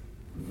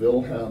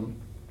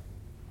 Wilhelm,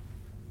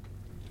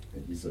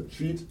 he's a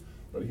cheat,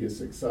 but he is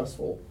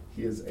successful.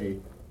 He is a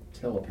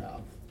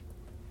telepath.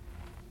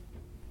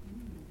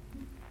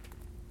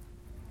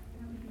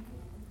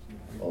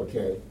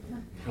 Okay?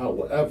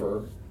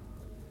 However,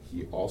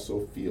 he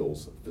also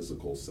feels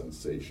physical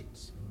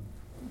sensations.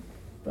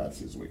 That's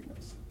his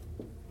weakness.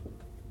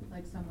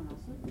 Like someone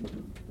else's?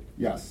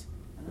 Yes.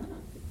 Ah.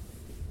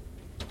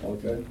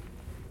 Okay.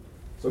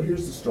 So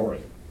here's the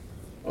story.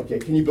 Okay,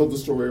 can you build the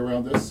story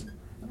around this?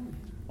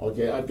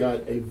 Okay, I've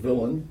got a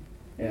villain,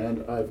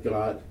 and I've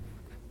got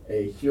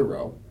a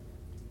hero,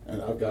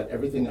 and I've got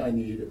everything I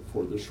need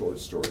for the short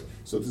story.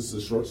 So this is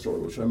a short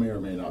story, which I may or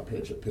may not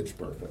pitch at pitch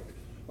perfect.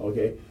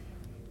 Okay.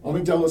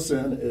 Amygdala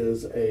Sin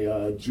is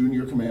a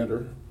junior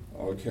commander.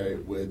 Okay,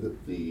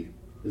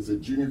 is a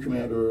junior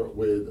commander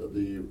with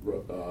the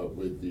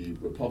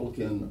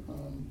Republican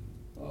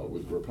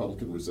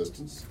Republican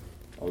resistance.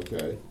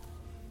 Okay,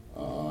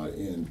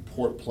 in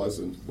Port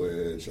Pleasant,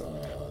 which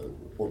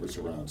orbits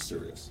around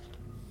Sirius.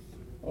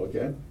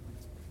 Okay,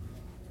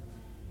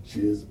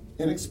 she is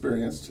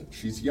inexperienced.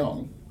 She's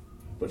young,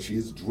 but she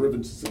is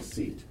driven to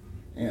succeed,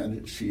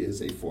 and she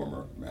is a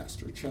former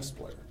master chess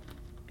player.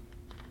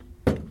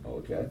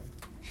 Okay.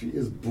 She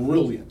is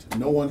brilliant.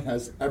 No one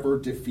has ever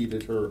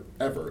defeated her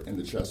ever in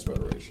the Chess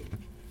Federation,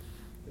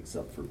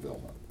 except for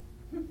Wilhelm.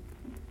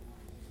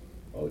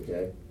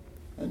 Okay?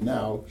 And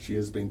now she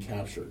has been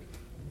captured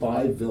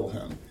by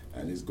Wilhelm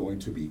and is going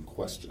to be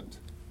questioned.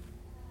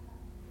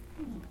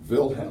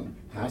 Wilhelm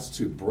has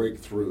to break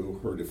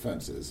through her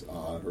defenses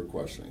on her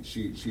questioning.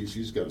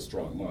 She's got a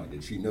strong mind,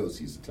 and she knows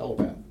he's a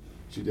telepath.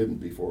 She didn't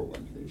before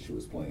when she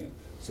was playing it.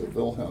 So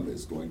Wilhelm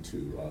is going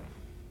to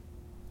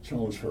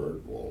challenge her,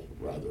 well,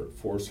 rather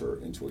force her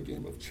into a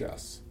game of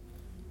chess.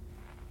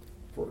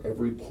 For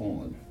every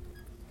pawn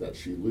that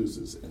she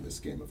loses in this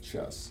game of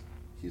chess,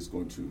 he's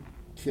going to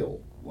kill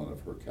one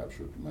of her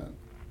captured men.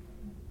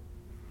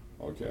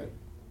 Okay?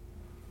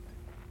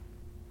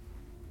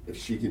 If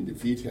she can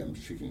defeat him,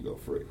 she can go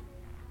free.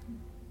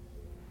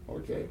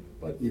 Okay?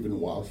 But even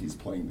while he's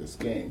playing this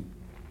game,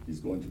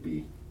 he's going to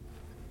be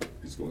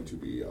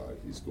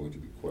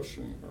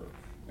questioning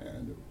her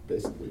and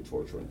basically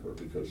torturing her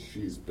because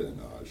she's been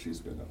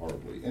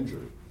horribly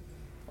injured,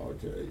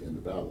 okay, in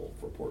the battle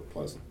for Port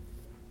Pleasant.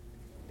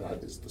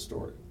 That is the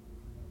story.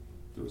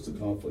 There is a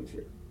conflict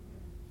here.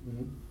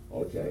 Mm-hmm.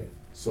 Okay,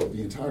 so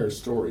the entire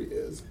story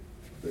is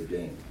the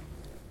game.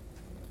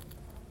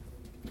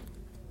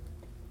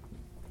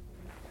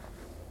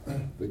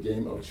 The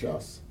game of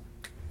chess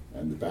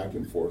and the back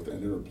and forth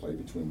and interplay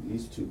between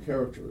these two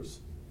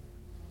characters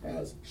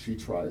as she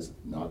tries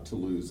not to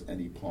lose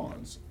any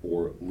pawns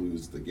or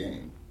lose the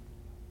game,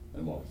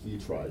 and while he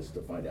tries to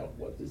find out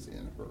what is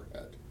in her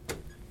head.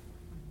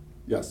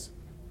 Yes?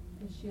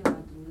 Is she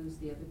allowed to lose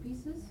the other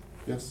pieces?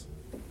 Yes.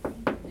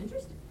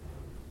 Interesting.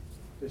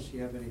 Does she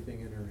have anything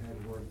in her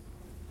head worth,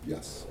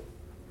 Yes.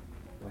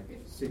 like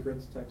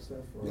secrets type stuff?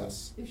 Or?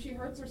 Yes. If she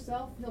hurts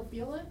herself, he'll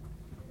feel it?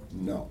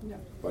 No. No.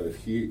 But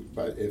if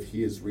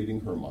he is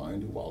reading her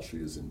mind while she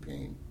is in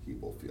pain, he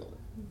will feel it.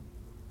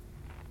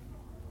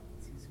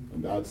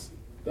 And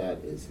that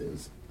is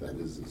his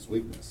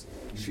weakness.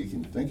 She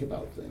can think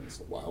about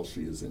things while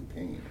she is in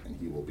pain, and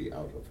he will be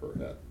out of her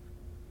head.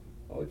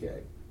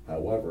 Okay.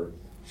 However,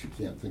 she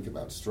can't think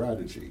about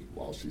strategy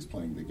while she's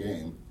playing the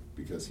game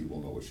because he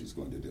will know what she's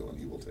going to do, and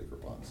he will take her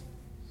pawns.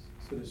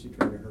 So does she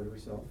try to hurt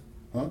herself?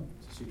 Huh?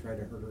 Does she try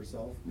to hurt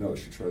herself? No,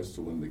 she tries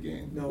to win the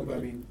game. No, but I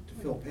mean to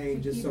feel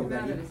pain just so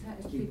that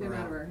keep him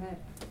out of her head.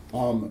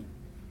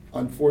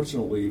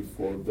 Unfortunately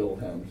for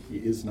Wilhelm, he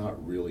is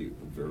not really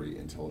very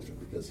intelligent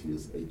because he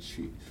is a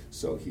cheat.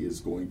 So he is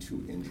going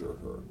to injure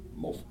her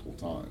multiple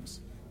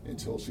times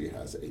until she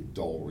has a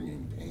dull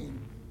ringing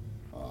pain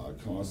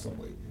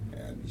constantly,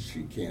 and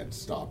she can't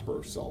stop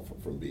herself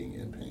from being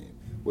in pain,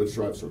 which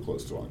drives her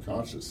close to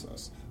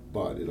unconsciousness,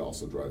 but it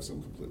also drives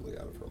him completely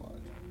out of her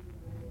mind.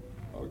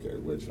 Okay,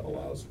 which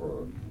allows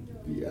her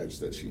the edge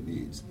that she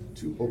needs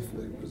to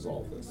hopefully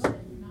resolve this.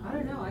 I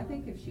don't know. I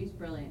think if she's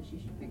brilliant, she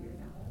should figure it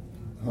out.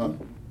 Huh?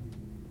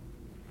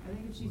 I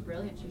think if she's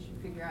brilliant, she should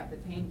figure out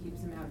that pain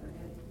keeps him out of her head.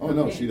 Oh,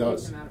 no, Pain she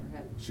does. Keeps him out of her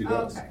head. She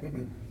does. Okay.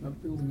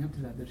 But building up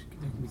to that, there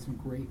can be some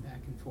great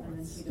back and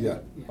forths. Yeah.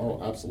 Oh,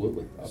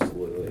 absolutely.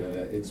 Absolutely.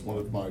 It's one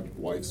of my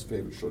wife's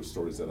favorite short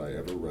stories that I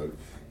ever wrote,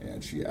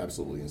 and she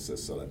absolutely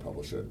insists that I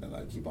publish it, and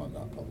I keep on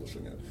not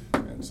publishing it.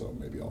 And so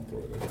maybe I'll throw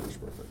it at Fish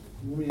Perfect.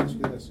 Let me ask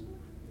you this.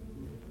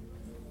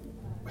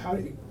 How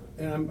do you,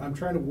 and I'm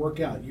trying to work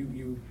out,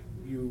 you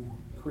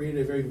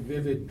created a very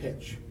vivid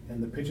pitch,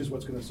 and the pitch is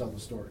what's going to sell the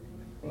story.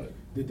 Right.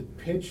 Did the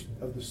pitch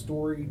of the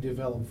story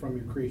develop from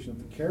your creation of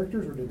the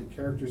characters, or did the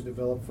characters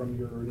develop from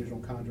your original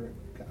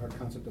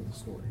concept of the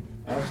story?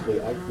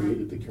 Actually, I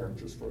created the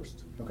characters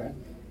first. Okay.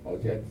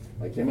 Okay.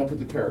 I came up with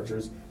the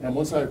characters, and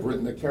once I've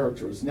written the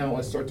characters, now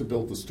I start to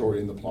build the story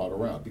and the plot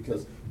around.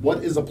 Because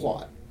what is a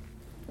plot?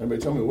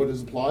 Anybody tell me what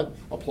is a plot?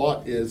 A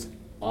plot is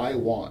I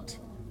want.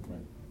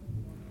 Right.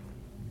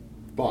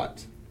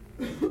 But.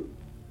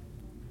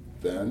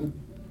 Then.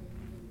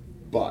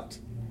 But.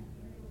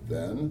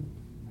 Then.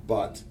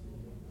 But.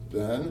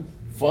 Then.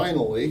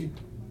 Finally.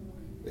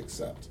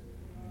 Except.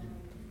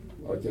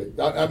 Okay.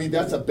 I mean,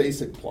 that's a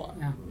basic plot.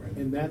 Yeah.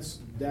 And that's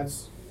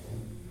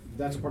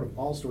part of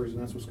all stories,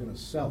 and that's what's going to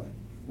sell it.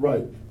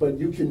 Right, but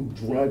you can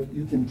drive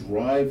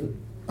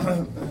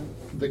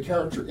the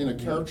character in a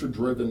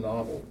character-driven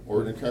novel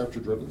or in a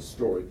character-driven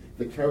story.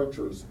 The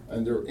characters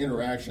and their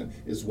interaction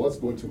is what's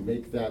going to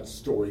make that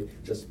story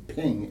just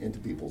ping into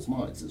people's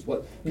minds. Is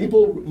what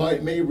people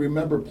may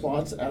remember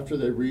plots after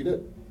they read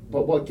it,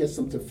 but what gets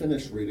them to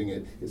finish reading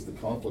it is the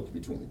conflict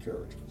between the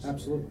characters.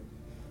 Absolutely.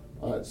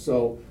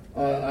 So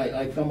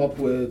I come up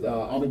with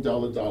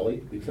Amygdala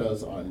Dali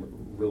because I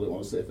really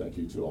want to say thank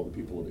you to all the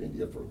people of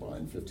India for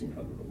buying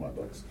 1,500 of my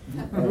books.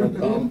 And,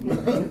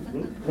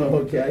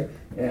 okay,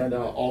 and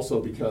also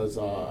because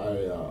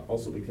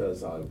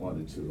I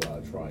wanted to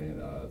try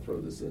and throw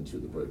this into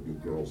the Brave New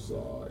Girls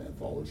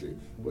anthology,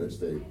 which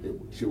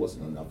she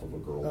wasn't enough of a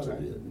girl to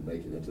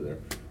make it into there,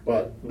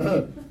 but.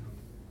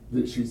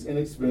 She's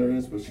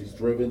inexperienced, but she's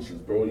driven, she's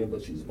brilliant,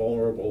 but she's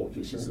vulnerable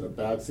because she's in a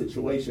bad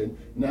situation.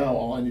 Now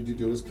all I need to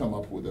do is come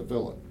up with a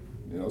villain.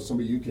 You know,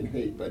 somebody you can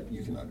hate, but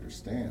you can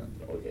understand,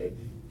 okay?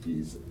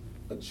 He's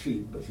a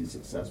cheat, but he's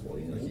successful.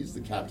 You know, he's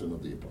the captain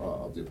of the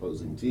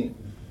opposing team.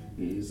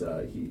 He's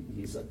a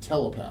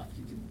telepath.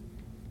 He can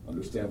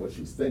understand what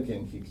she's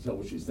thinking. He can tell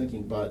what she's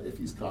thinking, but if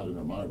he's caught in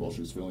her mind while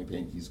she's feeling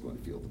pain, he's going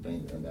to feel the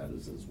pain, and that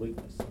is his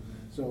weakness.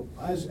 So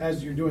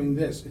as you're doing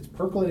this, it's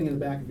percolating in the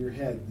back of your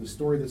head, the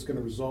story that's going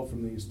to result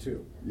from these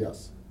two.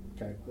 Yes.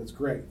 Okay, that's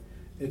great.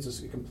 It's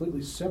a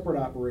completely separate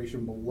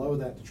operation below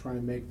that to try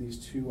and make these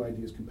two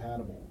ideas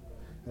compatible.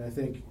 And I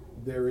think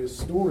there is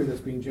story that's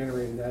being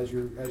generated as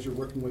you're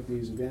working with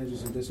these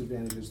advantages and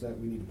disadvantages that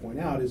we need to point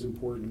out is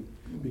important,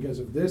 because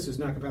if this is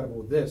not compatible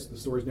with this, the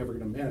story's never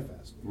going to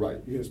manifest. Right.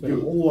 You're going to spend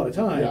a whole lot of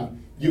time. Yeah.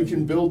 You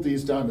can build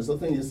these diamonds. The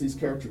thing is, these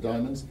character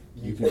diamonds,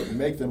 you can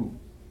make them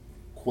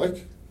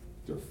quick.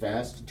 They're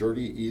fast,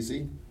 dirty,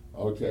 easy.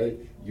 Okay.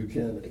 You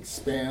can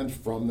expand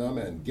from them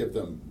and give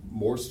them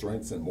more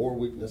strengths and more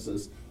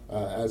weaknesses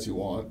as you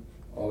want.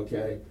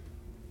 Okay.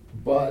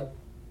 But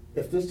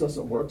if this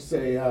doesn't work,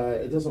 say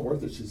it doesn't work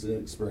that she's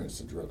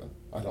inexperienced and driven.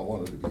 I don't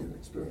want her to be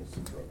inexperienced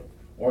and driven.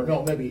 Or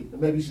no,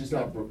 maybe she's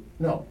not.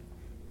 No,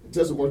 it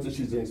doesn't work that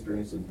she's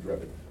inexperienced and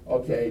driven.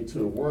 Okay,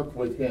 to work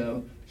with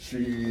him,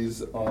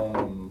 she's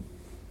a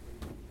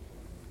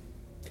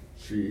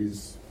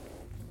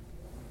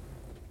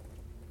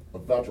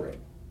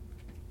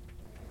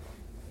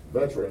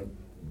veteran,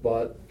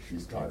 but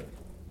she's tired.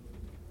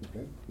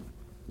 Okay,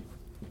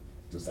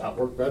 does that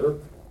work better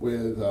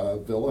with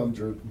Wilhelm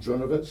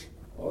Jurnovich?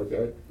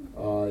 Okay,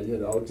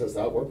 does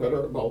that work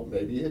better? Well,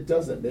 maybe it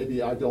doesn't.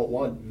 Maybe I don't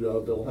want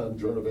Wilhelm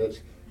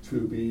Jurnovich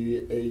to be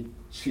a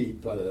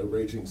cheat but a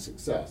raging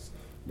success.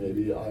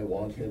 Maybe I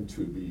want him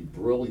to be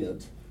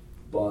brilliant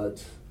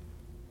but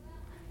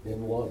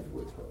in love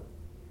with her,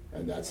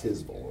 and that's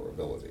his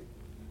vulnerability.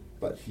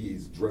 But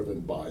he's driven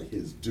by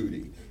his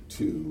duty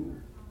to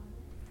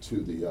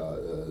the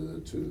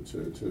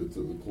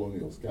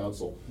Colonial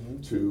Council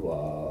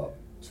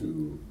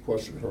to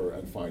question her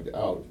and find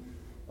out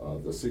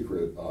the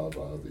secret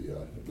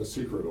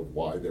of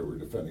why they were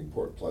defending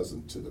Port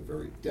Pleasant to the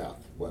very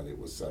death, when it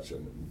was such a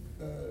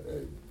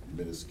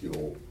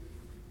minuscule,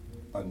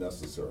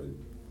 unnecessary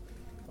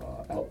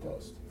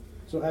outpost.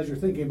 So as you're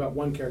thinking about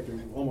one character,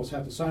 you almost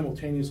have to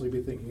simultaneously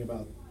be thinking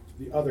about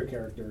the other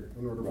character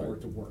in order for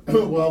it to work.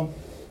 Well,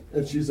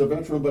 if she's a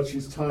veteran but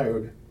she's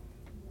tired.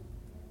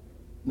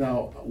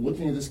 Now,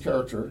 looking at this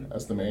character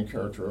as the main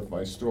character of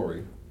my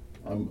story,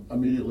 I'm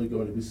immediately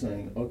going to be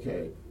saying,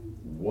 okay,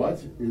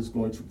 what is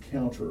going to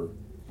counter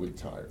with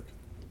tired?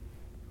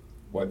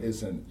 What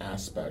is an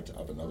aspect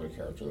of another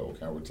character that will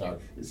counter with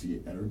tired? Is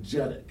he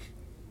energetic?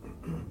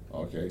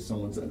 Okay,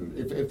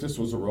 if this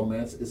was a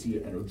romance, is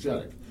he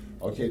energetic?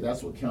 Okay,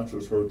 that's what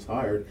counters her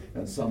tired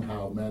and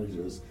somehow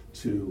manages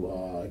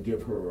to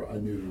give her a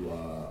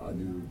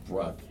new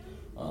breath,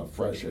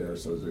 fresh air,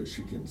 so that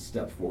she can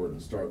step forward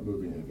and start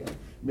moving again.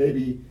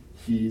 Maybe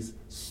he's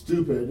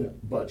stupid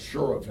but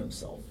sure of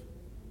himself.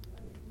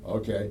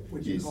 Okay.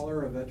 Would you call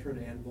her a veteran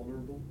and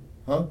vulnerable?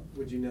 Huh?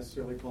 Would you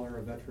necessarily call her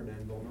a veteran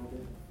and vulnerable?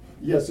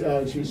 Yes,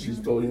 she's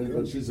brilliant,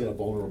 but she's in a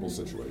vulnerable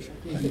situation.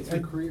 It's a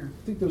career.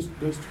 I think those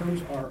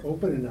terms are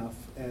open enough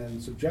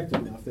and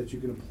subjective enough that you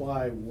can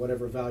apply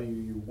whatever value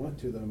you want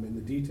to them in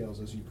the details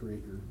as you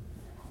create your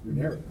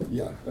narrative.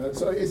 Yeah,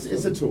 so it's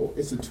a tool.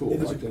 It's a tool.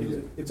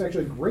 It's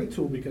actually a great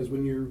tool, because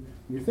when you're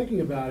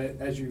thinking about it,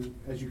 as you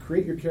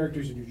create your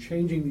characters and you're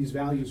changing these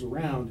values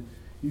around,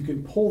 you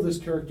can pull this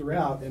character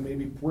out and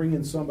maybe bring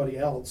in somebody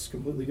else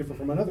completely different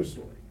from another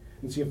story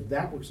and see if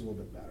that works a little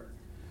bit better.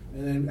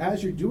 And then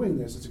as you're doing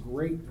this, it's a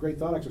great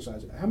thought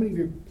exercise. How many of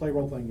you play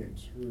role-playing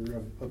games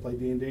or have played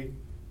D&D?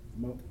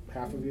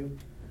 Half of you?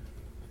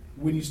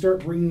 When you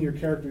start bringing your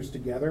characters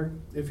together,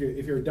 if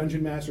you're a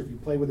dungeon master, if you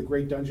play with a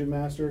great dungeon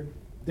master,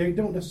 they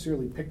don't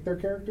necessarily pick their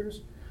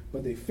characters,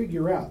 but they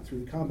figure out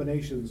through the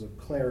combinations of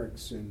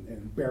clerics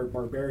and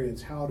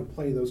barbarians how to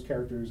play those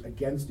characters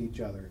against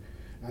each other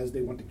as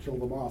they want to kill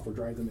them off or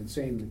drive them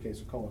insane in the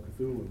case of Call of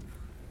Cthulhu.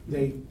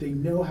 They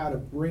know how to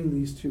bring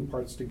these two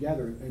parts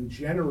together and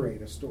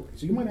generate a story.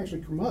 So you might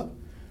actually come up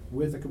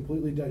with a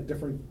completely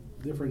different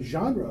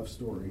genre of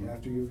story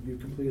after you've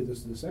completed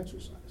this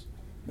exercise.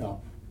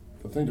 Now,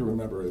 the thing to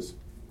remember is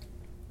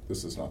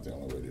this is not the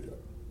only way to do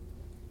it.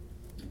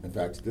 In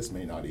fact, this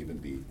may not even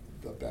be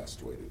the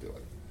best way to do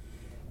it.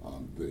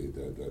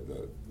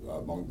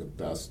 Among the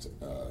best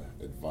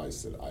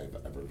advice that I've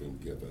ever been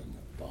given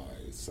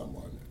by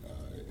someone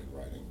in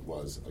writing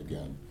was,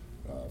 again,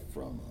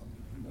 from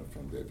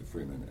David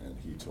Freeman, and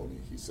he told me,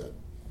 he said,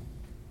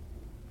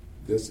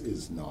 this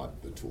is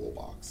not the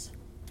toolbox,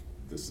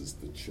 this is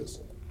the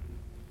chisel.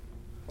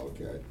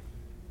 Okay?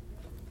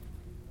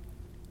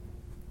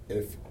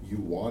 This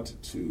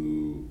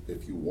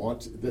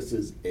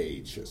is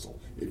a chisel.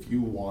 If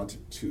you want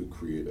to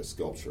create a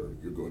sculpture,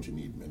 you're going to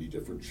need many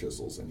different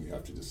chisels, and you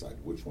have to decide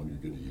which one you're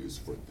going to use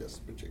for this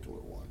particular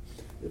one.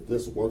 If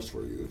this works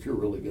for you, if you're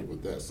really good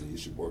with this, and you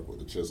should work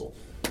with a chisel,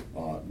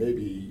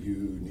 maybe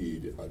you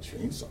need a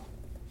chainsaw.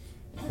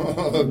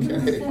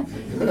 Okay.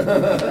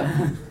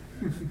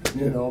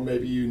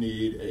 Maybe you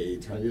need a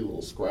tiny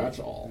little scratch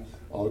awl.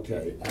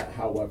 Okay.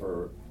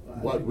 However,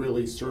 what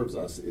really serves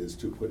us is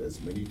to put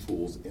as many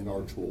tools in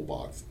our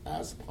toolbox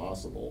as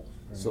possible,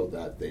 so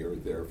that they are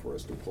there for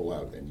us to pull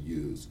out and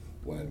use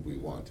when we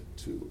want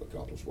to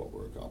accomplish what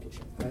we're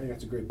accomplishing. I think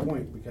that's a great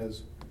point,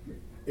 because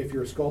if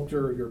you're a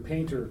sculptor or you're a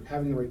painter,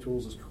 having the right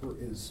tools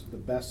is the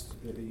best.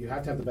 You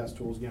have to have the best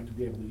tools, and you have to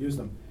be able to use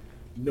them.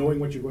 Knowing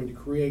what you're going to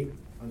create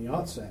on the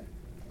outset,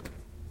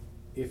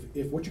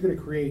 if what you're going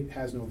to create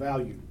has no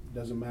value, it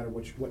doesn't matter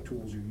what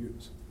tools you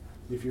use.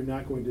 If you're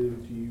not going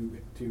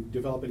to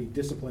develop any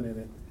discipline in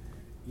it,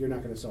 you're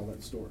not going to sell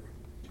that story.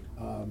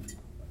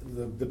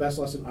 The best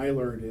lesson I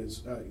learned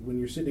is when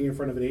you're sitting in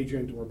front of an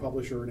agent or a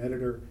publisher or an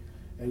editor,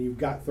 and you've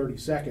got 30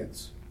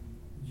 seconds,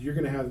 you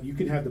can have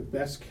the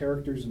best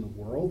characters in the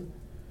world.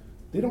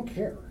 They don't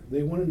care.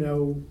 They want to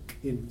know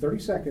in 30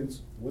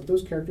 seconds what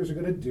those characters are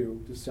going to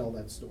do to sell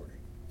that story.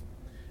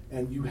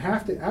 And you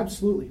have to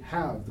absolutely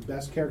have the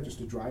best characters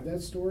to drive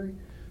that story.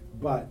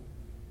 But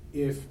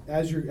if,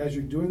 as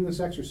you're doing this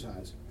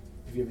exercise,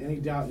 if you have any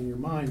doubt in your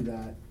mind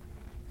that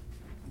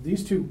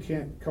these two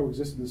can't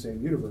coexist in the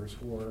same universe,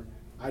 or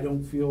I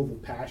don't feel the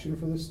passion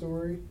for this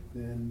story,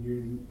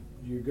 then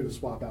you're going to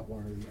swap out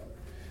one or the other.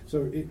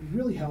 So it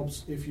really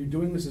helps if you're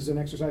doing this as an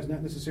exercise,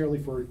 not necessarily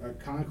for a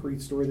concrete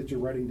story that you're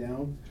writing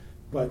down,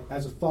 but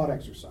as a thought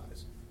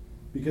exercise.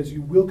 Because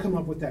you will come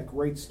up with that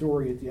great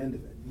story at the end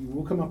of it. You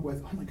will come up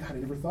with, oh my God, I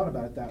never thought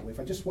about it that way. If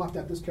I just swapped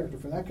out this character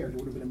for that character,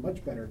 it would have been a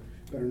much better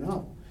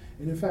novel.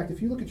 And in fact,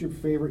 if you look at your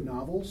favorite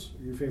novels,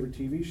 or your favorite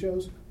TV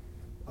shows,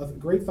 a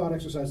great thought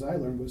exercise I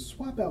learned was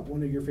swap out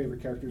one of your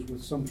favorite characters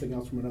with something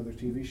else from another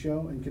TV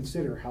show and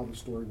consider how the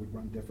story would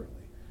run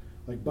differently.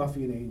 Like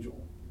Buffy and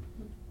Angel.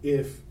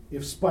 If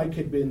Spike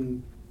had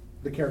been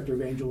the character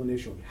of Angel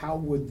initially, how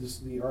would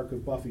the arc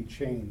of Buffy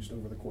changed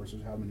over the course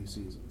of how many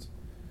seasons?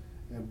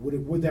 And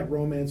would that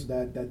romance,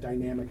 that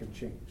dynamic have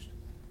changed?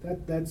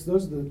 That's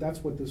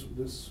what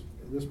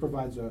this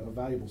provides a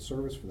valuable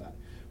service for that.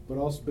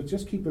 But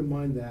just keep in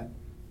mind that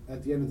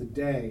at the end of the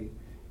day,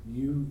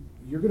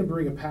 you're going to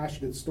bring a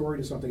passionate story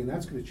to something, and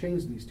that's going to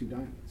change these two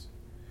dynamics.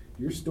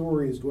 Your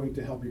story is going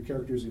to help your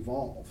characters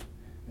evolve.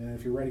 And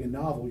if you're writing a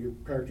novel, your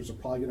characters are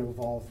probably going to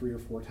evolve 3 or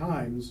 4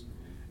 times.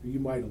 You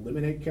might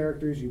eliminate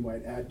characters. You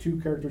might add 2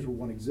 characters where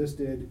one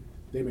existed.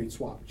 They may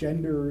swap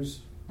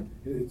genders.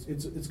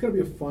 It's going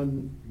to be a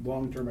fun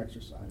long-term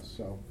exercise.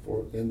 So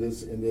in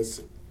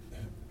this,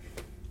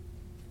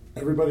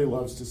 everybody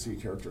loves to see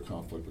character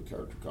conflict, but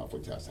character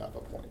conflict has to have a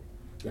point.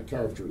 The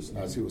characters,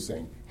 as he was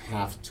saying,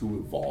 have to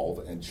evolve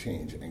and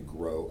change and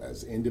grow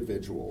as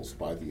individuals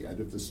by the end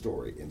of the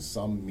story in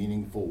some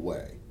meaningful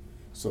way,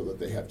 so that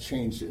they have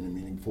changed in a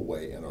meaningful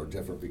way and are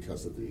different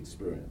because of the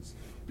experience.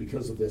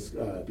 Because of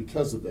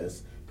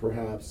this,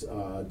 perhaps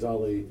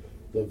Dolly,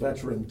 the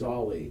veteran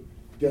Dolly,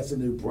 gets a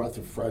new breath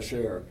of fresh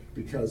air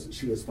because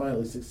she has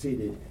finally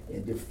succeeded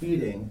in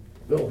defeating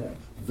Wilhelm.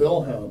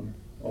 Wilhelm,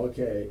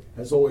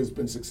 has always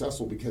been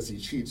successful because he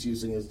cheats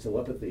using his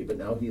telepathy, but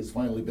now he has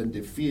finally been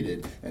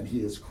defeated and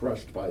he is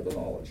crushed by the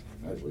knowledge.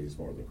 Actually, he's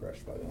more than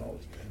crushed by the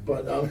knowledge.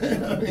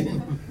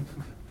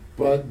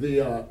 But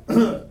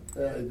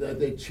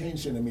they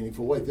changed in a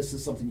meaningful way. This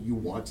is something you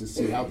want to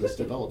see how this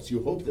develops.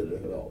 You hope that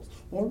it develops.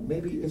 Or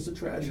maybe it's a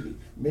tragedy.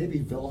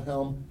 Maybe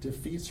Wilhelm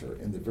defeats her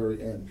in the very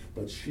end,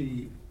 but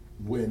she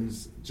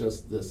wins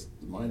just this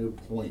minor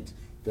point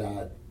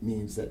that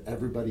means that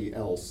everybody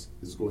else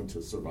is going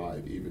to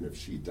survive even if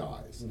she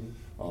dies.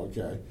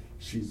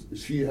 Mm-hmm.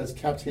 She has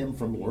kept him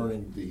from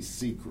learning the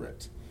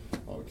secret.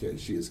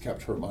 She has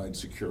kept her mind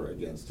secure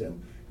against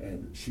him,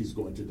 and she's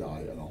going to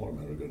die, and all her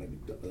men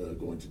are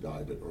going to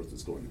die, but Earth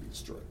is going to be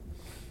destroyed.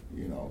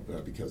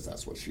 Because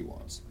that's what she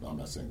wants. I'm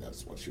not saying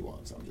that's what she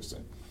wants. I'm just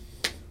saying,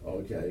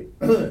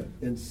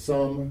 in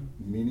some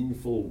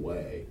meaningful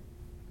way,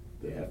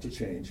 they have to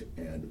change,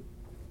 and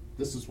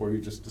this is where you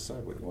just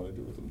decide what you want to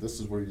do with them. This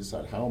is where you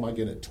decide, how am I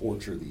going to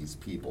torture these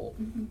people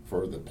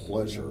for the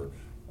pleasure,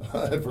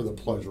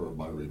 of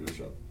my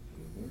readership.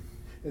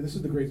 And this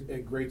is the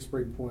great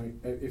spring point.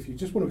 If you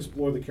just want to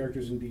explore the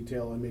characters in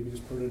detail and maybe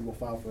just put it into a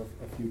file for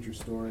a future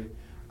story.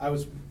 I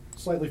was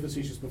slightly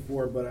facetious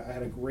before, but I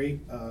had a great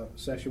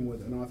session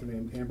with an author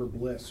named Amber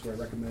Bliss, who I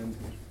recommend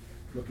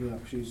looking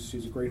up.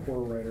 She's a great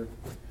horror writer.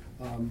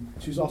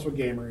 She's also a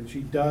gamer, and she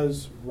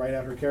does write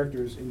out her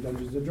characters in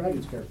Dungeons &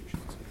 Dragons character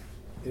sheets.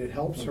 And it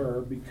helps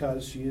her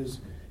because she's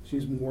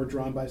more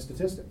drawn by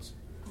statistics.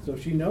 So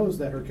if she knows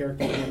that her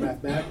character is more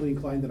mathematically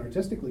inclined than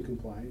artistically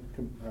inclined,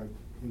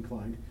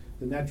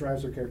 then that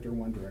drives her character in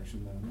one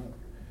direction than another.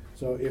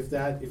 So if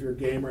you're a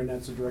gamer and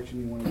that's the direction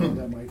you want to go,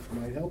 that might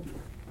help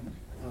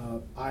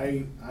you.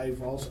 I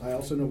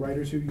also know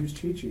writers who use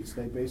cheat sheets.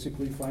 They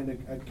basically find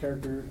a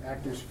character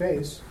actor's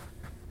face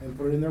and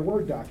put it in their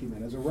Word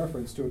document as a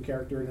reference to a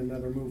character in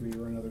another movie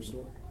or another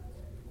story.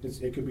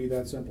 It could be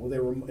that simple.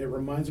 It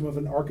reminds them of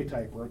an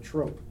archetype or a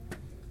trope,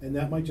 and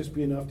that might just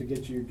be enough to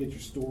get your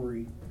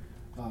story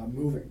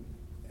moving.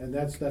 And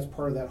that's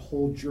part of that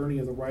whole journey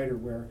of the writer,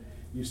 where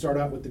you start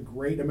out with the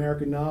great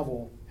American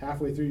novel.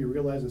 Halfway through, you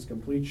realize it's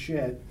complete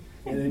shit,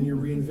 and then you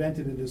reinvent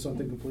it into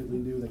something completely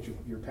new that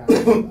you're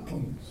passionate about.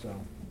 So,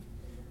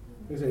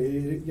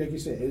 like you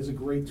say, it is a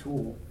great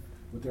tool,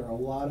 but there are a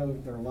lot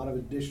of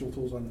additional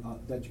tools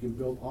that you can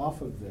build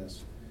off of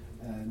this,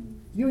 and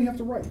you have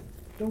to write.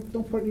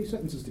 Don't put any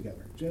sentences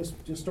together. Just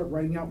start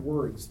writing out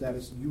words that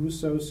you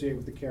associate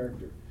with the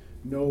character.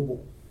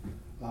 Noble,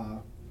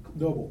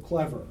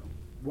 clever,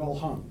 well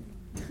hung,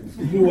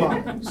 blue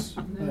eyes,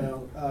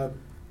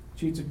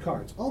 cheats and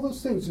cards. All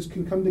those things just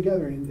can come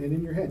together and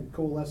in your head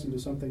coalesce into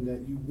something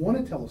that you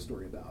want to tell a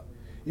story about.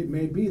 It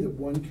may be that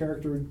one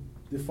character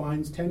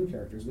defines 10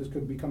 characters. This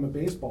could become a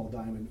baseball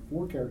diamond,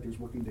 4 characters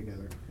working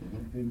together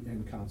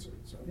in concert.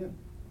 So, yeah.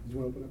 Do you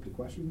want to open up to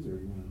questions, or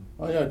you want to?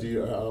 Oh, yeah. Do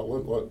you,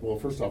 well,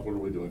 first off, what are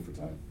we doing for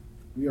time?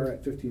 We are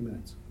at 15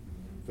 minutes.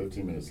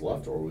 15 minutes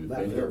left, or we've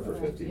been here for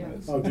 15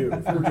 minutes? Oh, dude,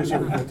 if we're just here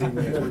for 15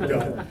 minutes, we're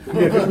done.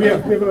 We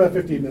have about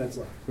 15 minutes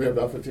left. We have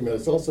about 15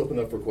 minutes. Let's open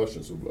up for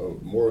questions. So,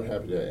 more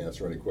happy to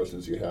answer any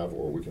questions you have,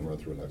 or we can run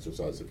through an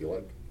exercise if you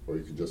like. Or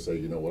you can just say,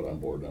 you know what, I'm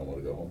bored and I want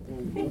to go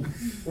home.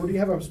 Or do you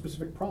have a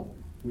specific problem?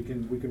 We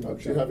can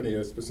If you have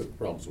any specific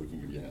problems, we can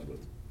give you a hand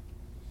with.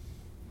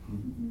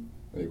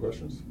 Any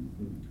questions?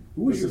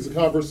 This is a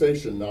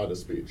conversation, not a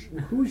speech.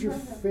 Who's your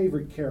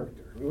favorite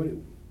character?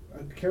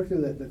 A character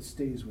that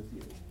stays with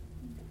you?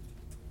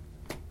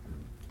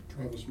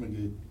 Travis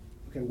McGee.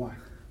 Okay, why?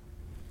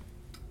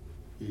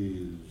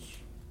 He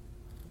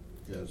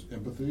has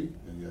empathy,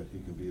 and yet he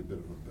can be a bit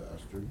of a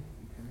bastard.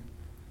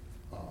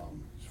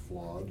 He's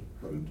flawed,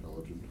 but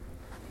intelligent.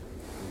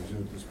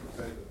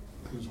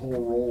 His whole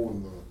role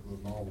in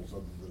the novels,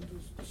 other than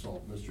just to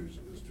solve mysteries,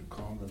 is to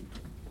comment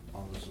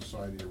on the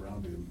society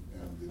around him,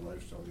 and the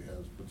lifestyle he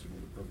has puts him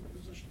in the perfect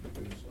position to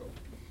do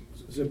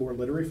so. Is it more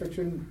literary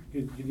fiction?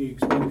 Can you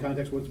explain the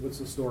context? What's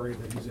the story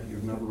that he's in?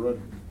 You've never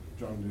read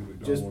John D.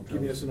 McDonald? Just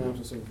give me a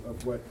synopsis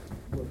of what.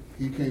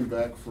 He came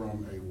back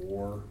from a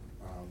war,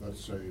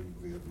 let's say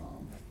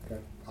Vietnam.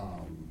 Okay.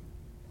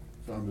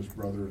 Found his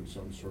brother in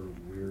some sort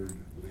of weird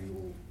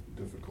legal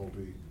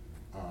difficulty.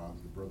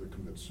 The brother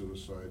commits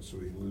suicide, so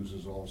he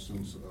loses all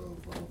sense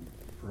of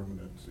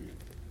permanency.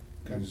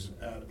 Okay.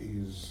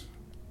 He's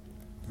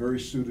very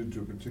suited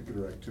to a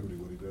particular activity.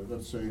 What he does,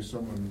 let's say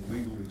someone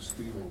legally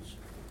steals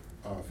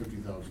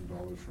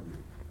 $50,000 from you.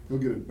 He'll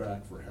get it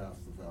back for half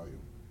the value.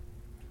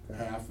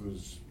 Okay. Half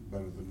is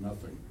better than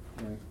nothing.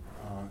 Right.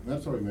 And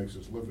that's how he makes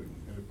his living,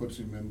 and it puts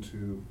him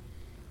into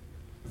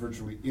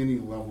virtually any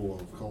level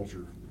of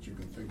culture that you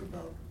can think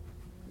about,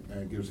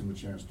 and gives him a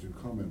chance to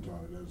comment on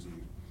it as he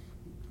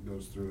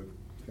goes through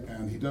it. Okay.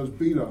 And he does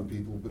beat on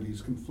people, but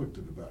he's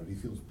conflicted about it. He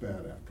feels bad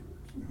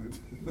afterwards.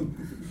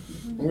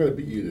 I'm going to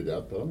beat you to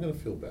death, but I'm going to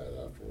feel bad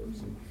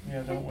afterwards.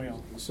 Yeah, don't we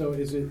all? So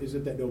is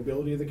it that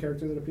nobility of the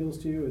character that appeals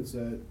to you? Is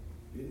that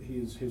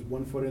he's his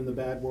one foot in the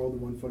bad world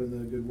and one foot in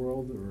the good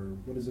world, or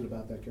what is it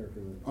about that character?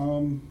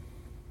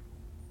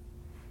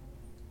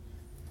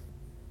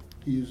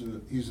 He's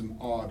an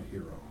odd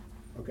hero.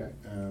 Okay.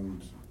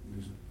 And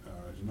he's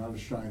not a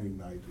shining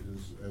knight,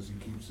 as he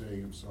keeps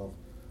saying himself.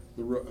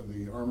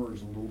 The armor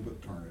is a little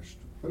bit tarnished,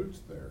 but it's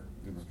there.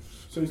 You know.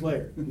 So he's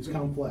layered. He's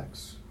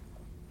complex.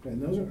 And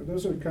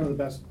those are kind of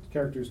the best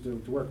characters to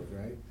work with,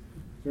 right?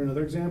 Is there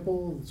another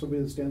example,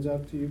 somebody that stands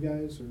out to you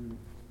guys? Or?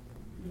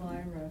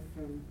 Lyra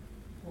from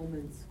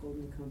Pullman's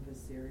Golden Compass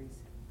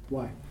series.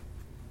 Why?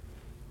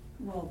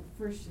 Well,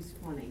 first she's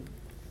funny.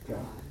 Okay.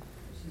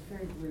 She's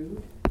very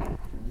rude.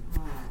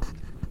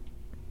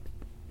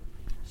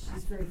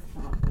 She's very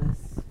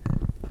thoughtless.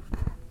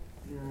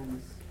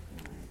 And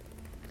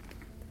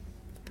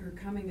her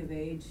coming of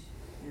age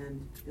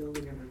and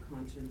building of her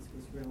conscience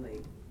was really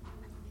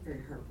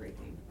very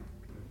heartbreaking.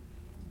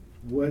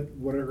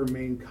 What are her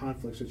main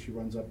conflicts that she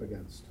runs up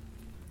against?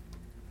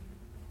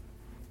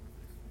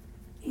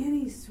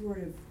 Any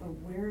sort of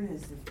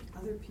awareness of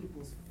other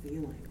people's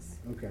feelings.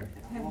 Okay.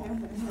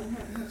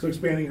 So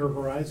expanding her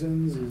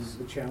horizons is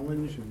a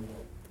challenge, and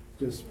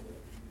just.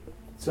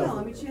 Well,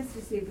 I mean, she has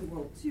to save the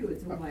world too.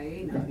 It's a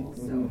YA novel,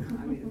 so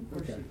I mean, of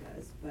course she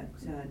does.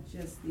 But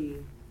just the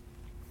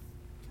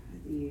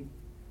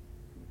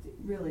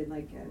really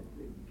like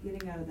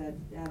getting out of that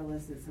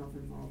adolescent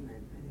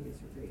self-involvement, I think, is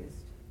her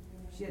biggest.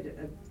 She had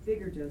a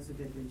bigger dose of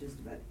it than just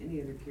about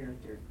any other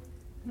character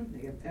I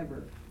think I've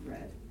ever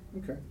read.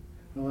 Okay.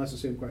 I'll ask the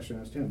same question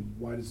I asked him.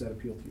 Why does that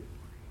appeal to you?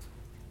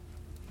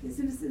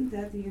 Isn't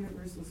that the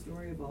universal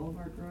story of all of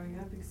our growing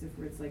up, except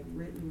for it's like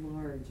written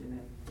large in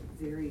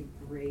a very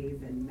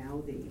brave and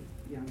mouthy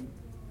young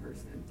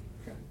person?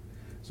 Okay.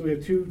 So we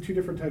have two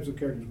different types of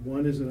characters.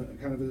 One is a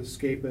kind of an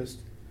escapist,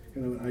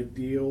 kind of an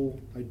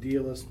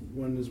idealist.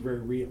 One is very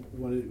real.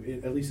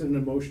 One, at least at an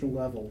emotional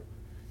level,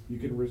 you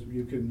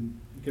can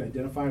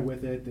identify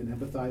with it and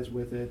empathize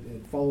with it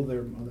and follow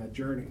them on that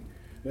journey.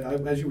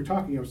 As you were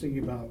talking, I was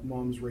thinking about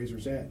Mom's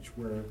Razor's Edge,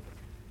 where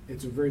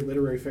it's a very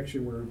literary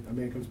fiction where a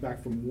man comes back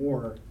from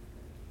war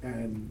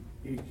and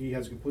he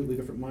has a completely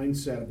different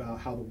mindset about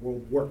how the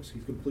world works.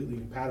 He's completely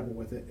compatible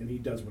with it, and he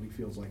does what he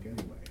feels like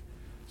anyway.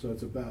 So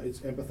it's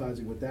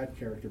empathizing with that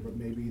character, but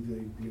maybe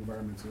the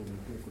environment's a little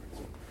bit different.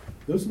 So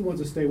those are the ones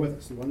that stay with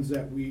us, the ones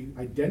that we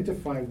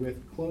identify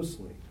with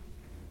closely,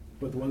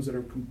 but the ones that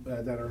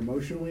are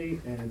emotionally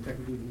and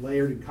technically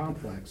layered and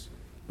complex,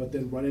 but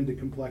then run into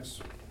complex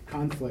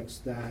conflicts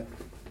that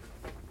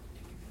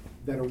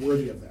are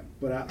worthy of them.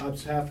 But I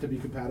just have to be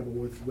compatible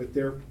with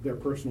their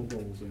personal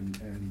goals and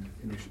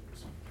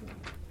initiatives.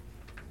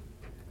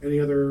 Any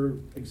other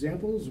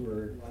examples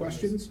or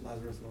questions?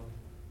 Lazarus Law.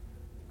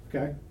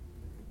 Okay.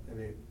 I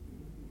mean,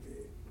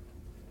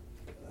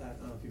 I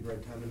don't know if you've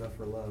read Time Enough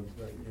for Love,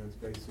 but it's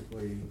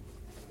basically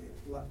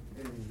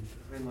in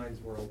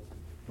Heinlein's world.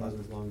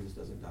 Lazarus Long just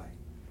doesn't die.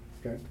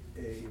 Okay.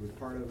 He was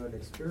part of an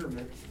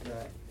experiment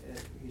that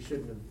he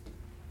shouldn't have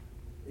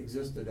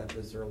existed at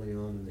this early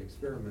on in the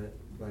experiment,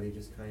 but he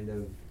just kind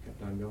of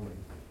kept on going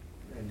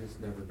and just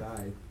never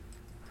died.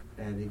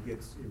 And he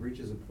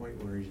reaches a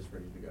point where he's just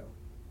ready to go.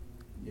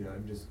 You know,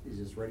 he's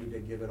just ready to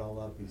give it all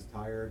up. He's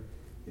tired,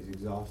 he's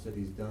exhausted,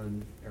 he's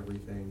done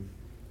everything,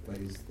 but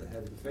he's the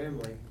head of the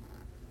family,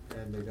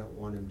 and they don't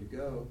want him to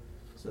go,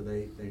 so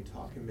they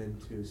talk him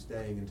into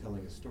staying and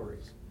telling his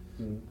stories.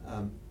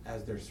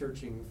 As they're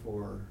searching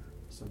for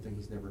something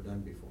he's never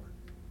done before.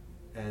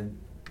 And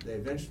they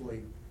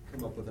eventually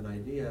come up with an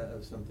idea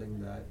of something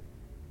that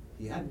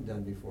he hadn't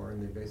done before,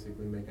 and they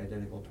basically make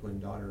identical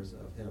twin daughters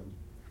of him.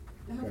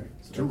 Okay.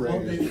 So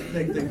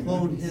they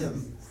clone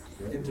him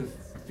into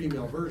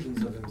female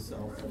versions of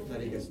himself that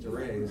he gets to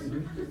raise.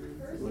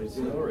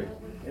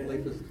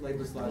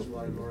 Lapis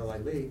Lazuli and Lorelei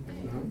Lee,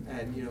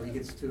 and you know, he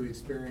gets to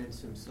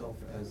experience himself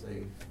as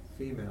a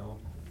female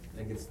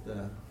and gets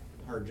the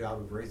hard job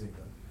of raising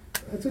them.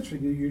 That's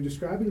interesting. You're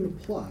describing the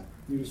plot.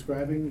 You're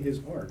describing his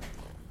arc.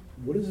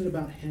 What is it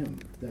about him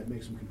that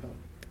makes him compelling?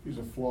 He's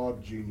a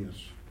flawed genius.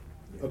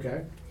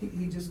 Okay.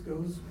 He just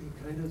goes,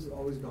 he kind of has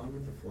always gone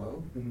with the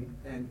flow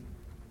and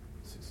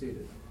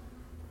succeeded.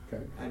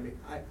 Okay. I mean,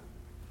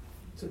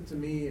 to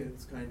me,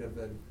 it's kind of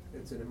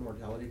it's an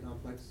immortality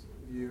complex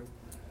view.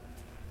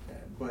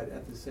 But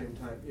at the same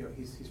time, you know,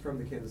 he's from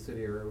the Kansas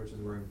City area, which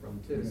is where I'm from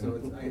too. So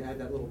I had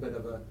that little bit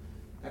of a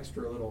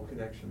extra little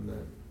connection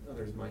that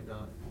others might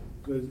not.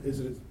 Is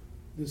it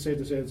safe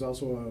to say it's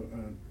also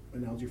an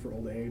analogy for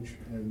old age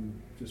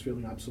and just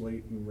feeling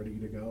obsolete and ready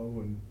to go?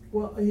 And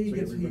well, he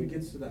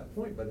gets to that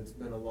point, but it's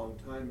been a long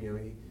time. You know,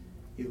 he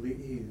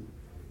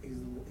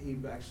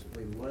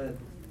actually led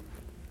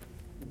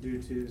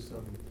due to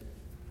some,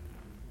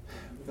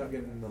 without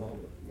getting into all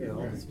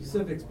the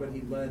specifics, but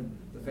he led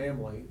the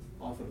family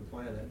off of the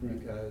planet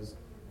because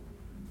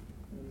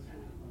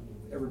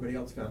everybody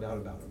else found out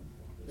about him.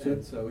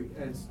 And so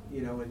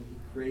you know, and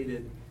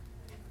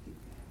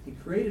he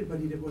created, but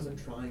he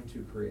wasn't trying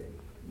to create.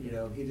 You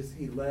know,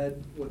 he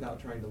led without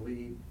trying to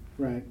lead.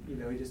 Right. You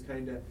know, he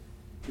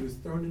was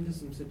thrown into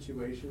some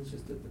situations,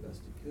 just did the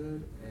best he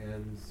could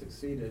and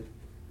succeeded,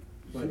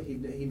 but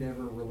he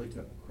never really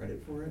took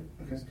credit for it.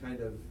 Okay. He's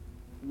kind of.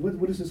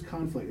 What is his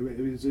conflict?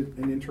 Is it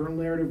an internal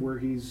narrative where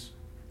he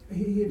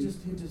had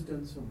just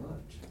done so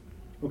much.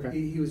 Okay.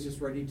 He was just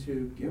ready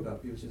to give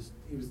up. He was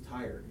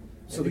tired.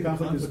 So the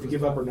conflict is to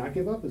give up or not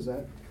give up? Is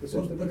that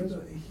essentially what it is?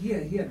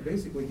 He had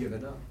basically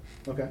given up.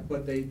 Okay.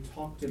 But they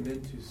talked him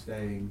into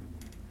staying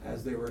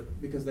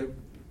because they,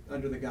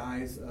 under the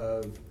guise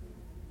of,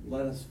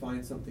 let us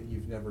find something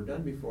you've never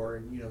done before,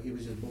 and you know, he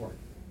was just bored.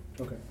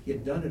 Okay. He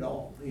had done it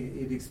all.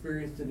 He'd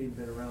experienced it, he'd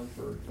been around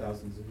for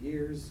thousands of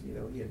years, you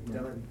know, he had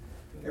done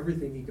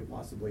everything he could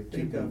possibly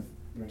think of.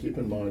 Keep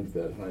in mind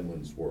that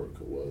Heinlein's work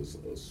was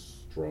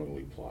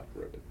strongly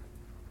plot-driven.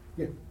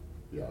 Yeah.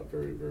 Yeah,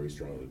 very, very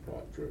strongly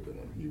plot-driven,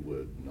 and he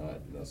would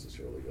not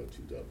necessarily go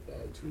too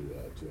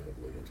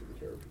heavily into the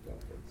character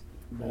conflicts.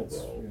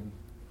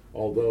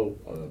 Although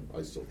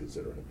I still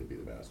consider him to be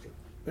the master.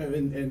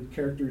 And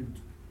character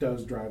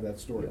does drive that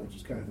story, which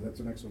is that's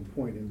an excellent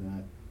point in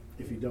that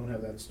if you don't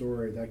have that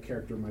story, that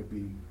character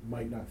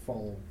might not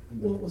fall.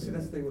 Well, see,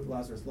 that's the thing with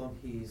Lazarus Lump.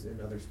 He's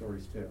in other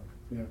stories too.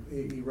 Yeah.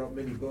 He wrote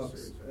many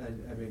books,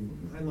 and I mean,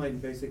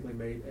 Heinlein basically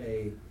made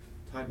a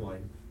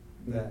timeline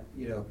that,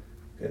 you know,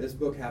 okay, this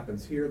book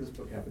happens here, this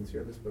book happens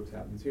here, this book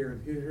happens here,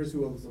 and here's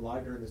who was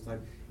alive during this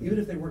time. Even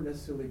if they weren't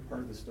necessarily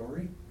part of the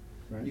story,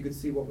 you could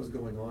see what was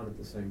going on at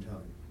the same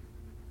time.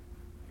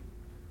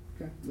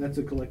 Okay, that's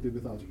a collective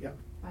mythology. Yeah.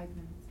 5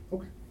 minutes.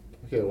 Okay.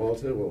 Okay, well, I'll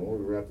tell you what,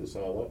 when we wrap this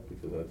all up,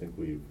 because I think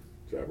we've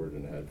jabbered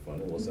and had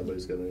fun, unless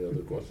anybody's got any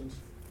other questions?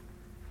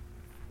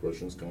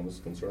 Questions, comments,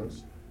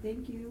 concerns?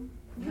 Thank you.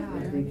 Yeah,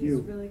 thank you.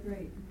 It's really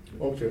great.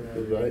 Okay,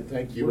 good night.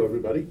 Thank you,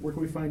 everybody. Where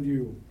can we find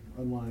you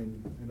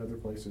online and other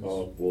places?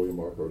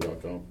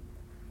 WilliamRher.com.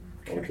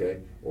 Okay,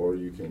 or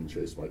you can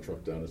chase my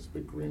truck down. It's a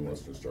big green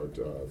Western Star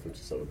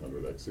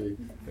 5700 XE.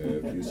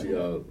 And if you see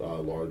a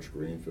large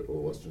green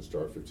Western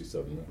Star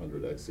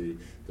 5700 XE,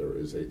 there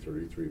is a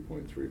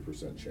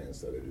 33.3%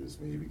 chance that it is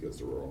me, because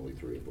there were only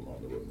 3 of them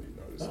on the road in the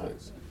United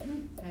States.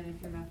 And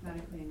if you're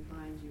mathematically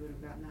inclined, you would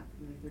have gotten that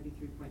from the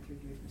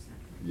 33.33%.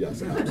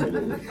 Yes,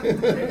 absolutely.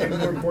 And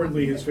more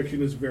importantly, his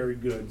fiction is very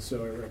good.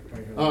 So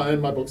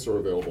and my books are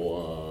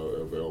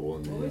available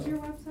in the. What was your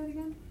website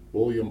again?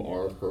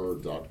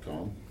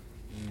 WilliamRher.com.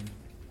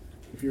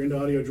 If you're into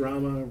audio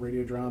drama,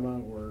 radio drama,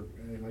 or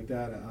anything like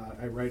that,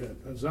 I write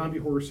a zombie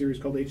horror series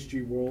called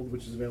HG World,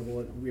 which is available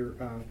at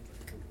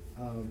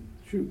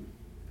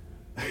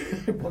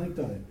I blanked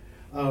on it.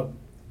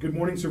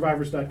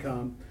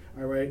 GoodMorningSurvivors.com.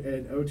 I write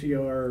an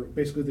OTR,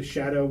 basically The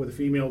Shadow with a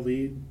female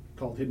lead,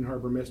 called Hidden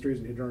Harbor Mysteries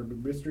at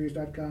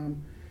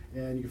HiddenHarborMysteries.com.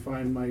 And you can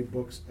find my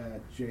books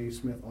at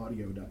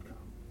jsmithaudio.com.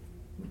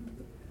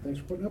 Thanks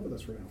for putting up with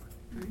us for an hour.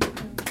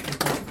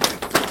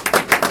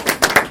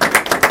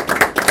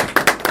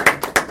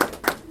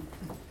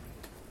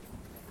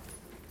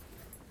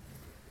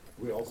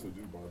 We also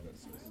do bar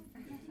mitzvahs.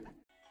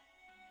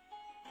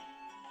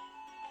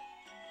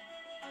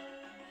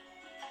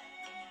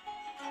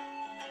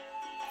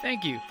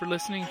 Thank you for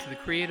listening to the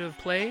Creative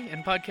Play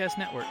and Podcast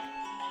Network.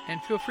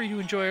 And feel free to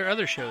enjoy our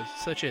other shows,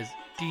 such as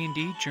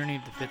D&D Journey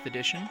of the 5th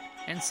Edition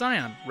and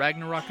Scion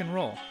Ragnarok and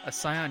Roll, a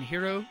Scion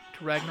hero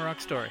to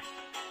Ragnarok story.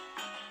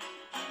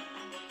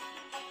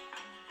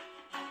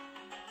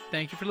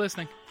 Thank you for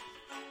listening.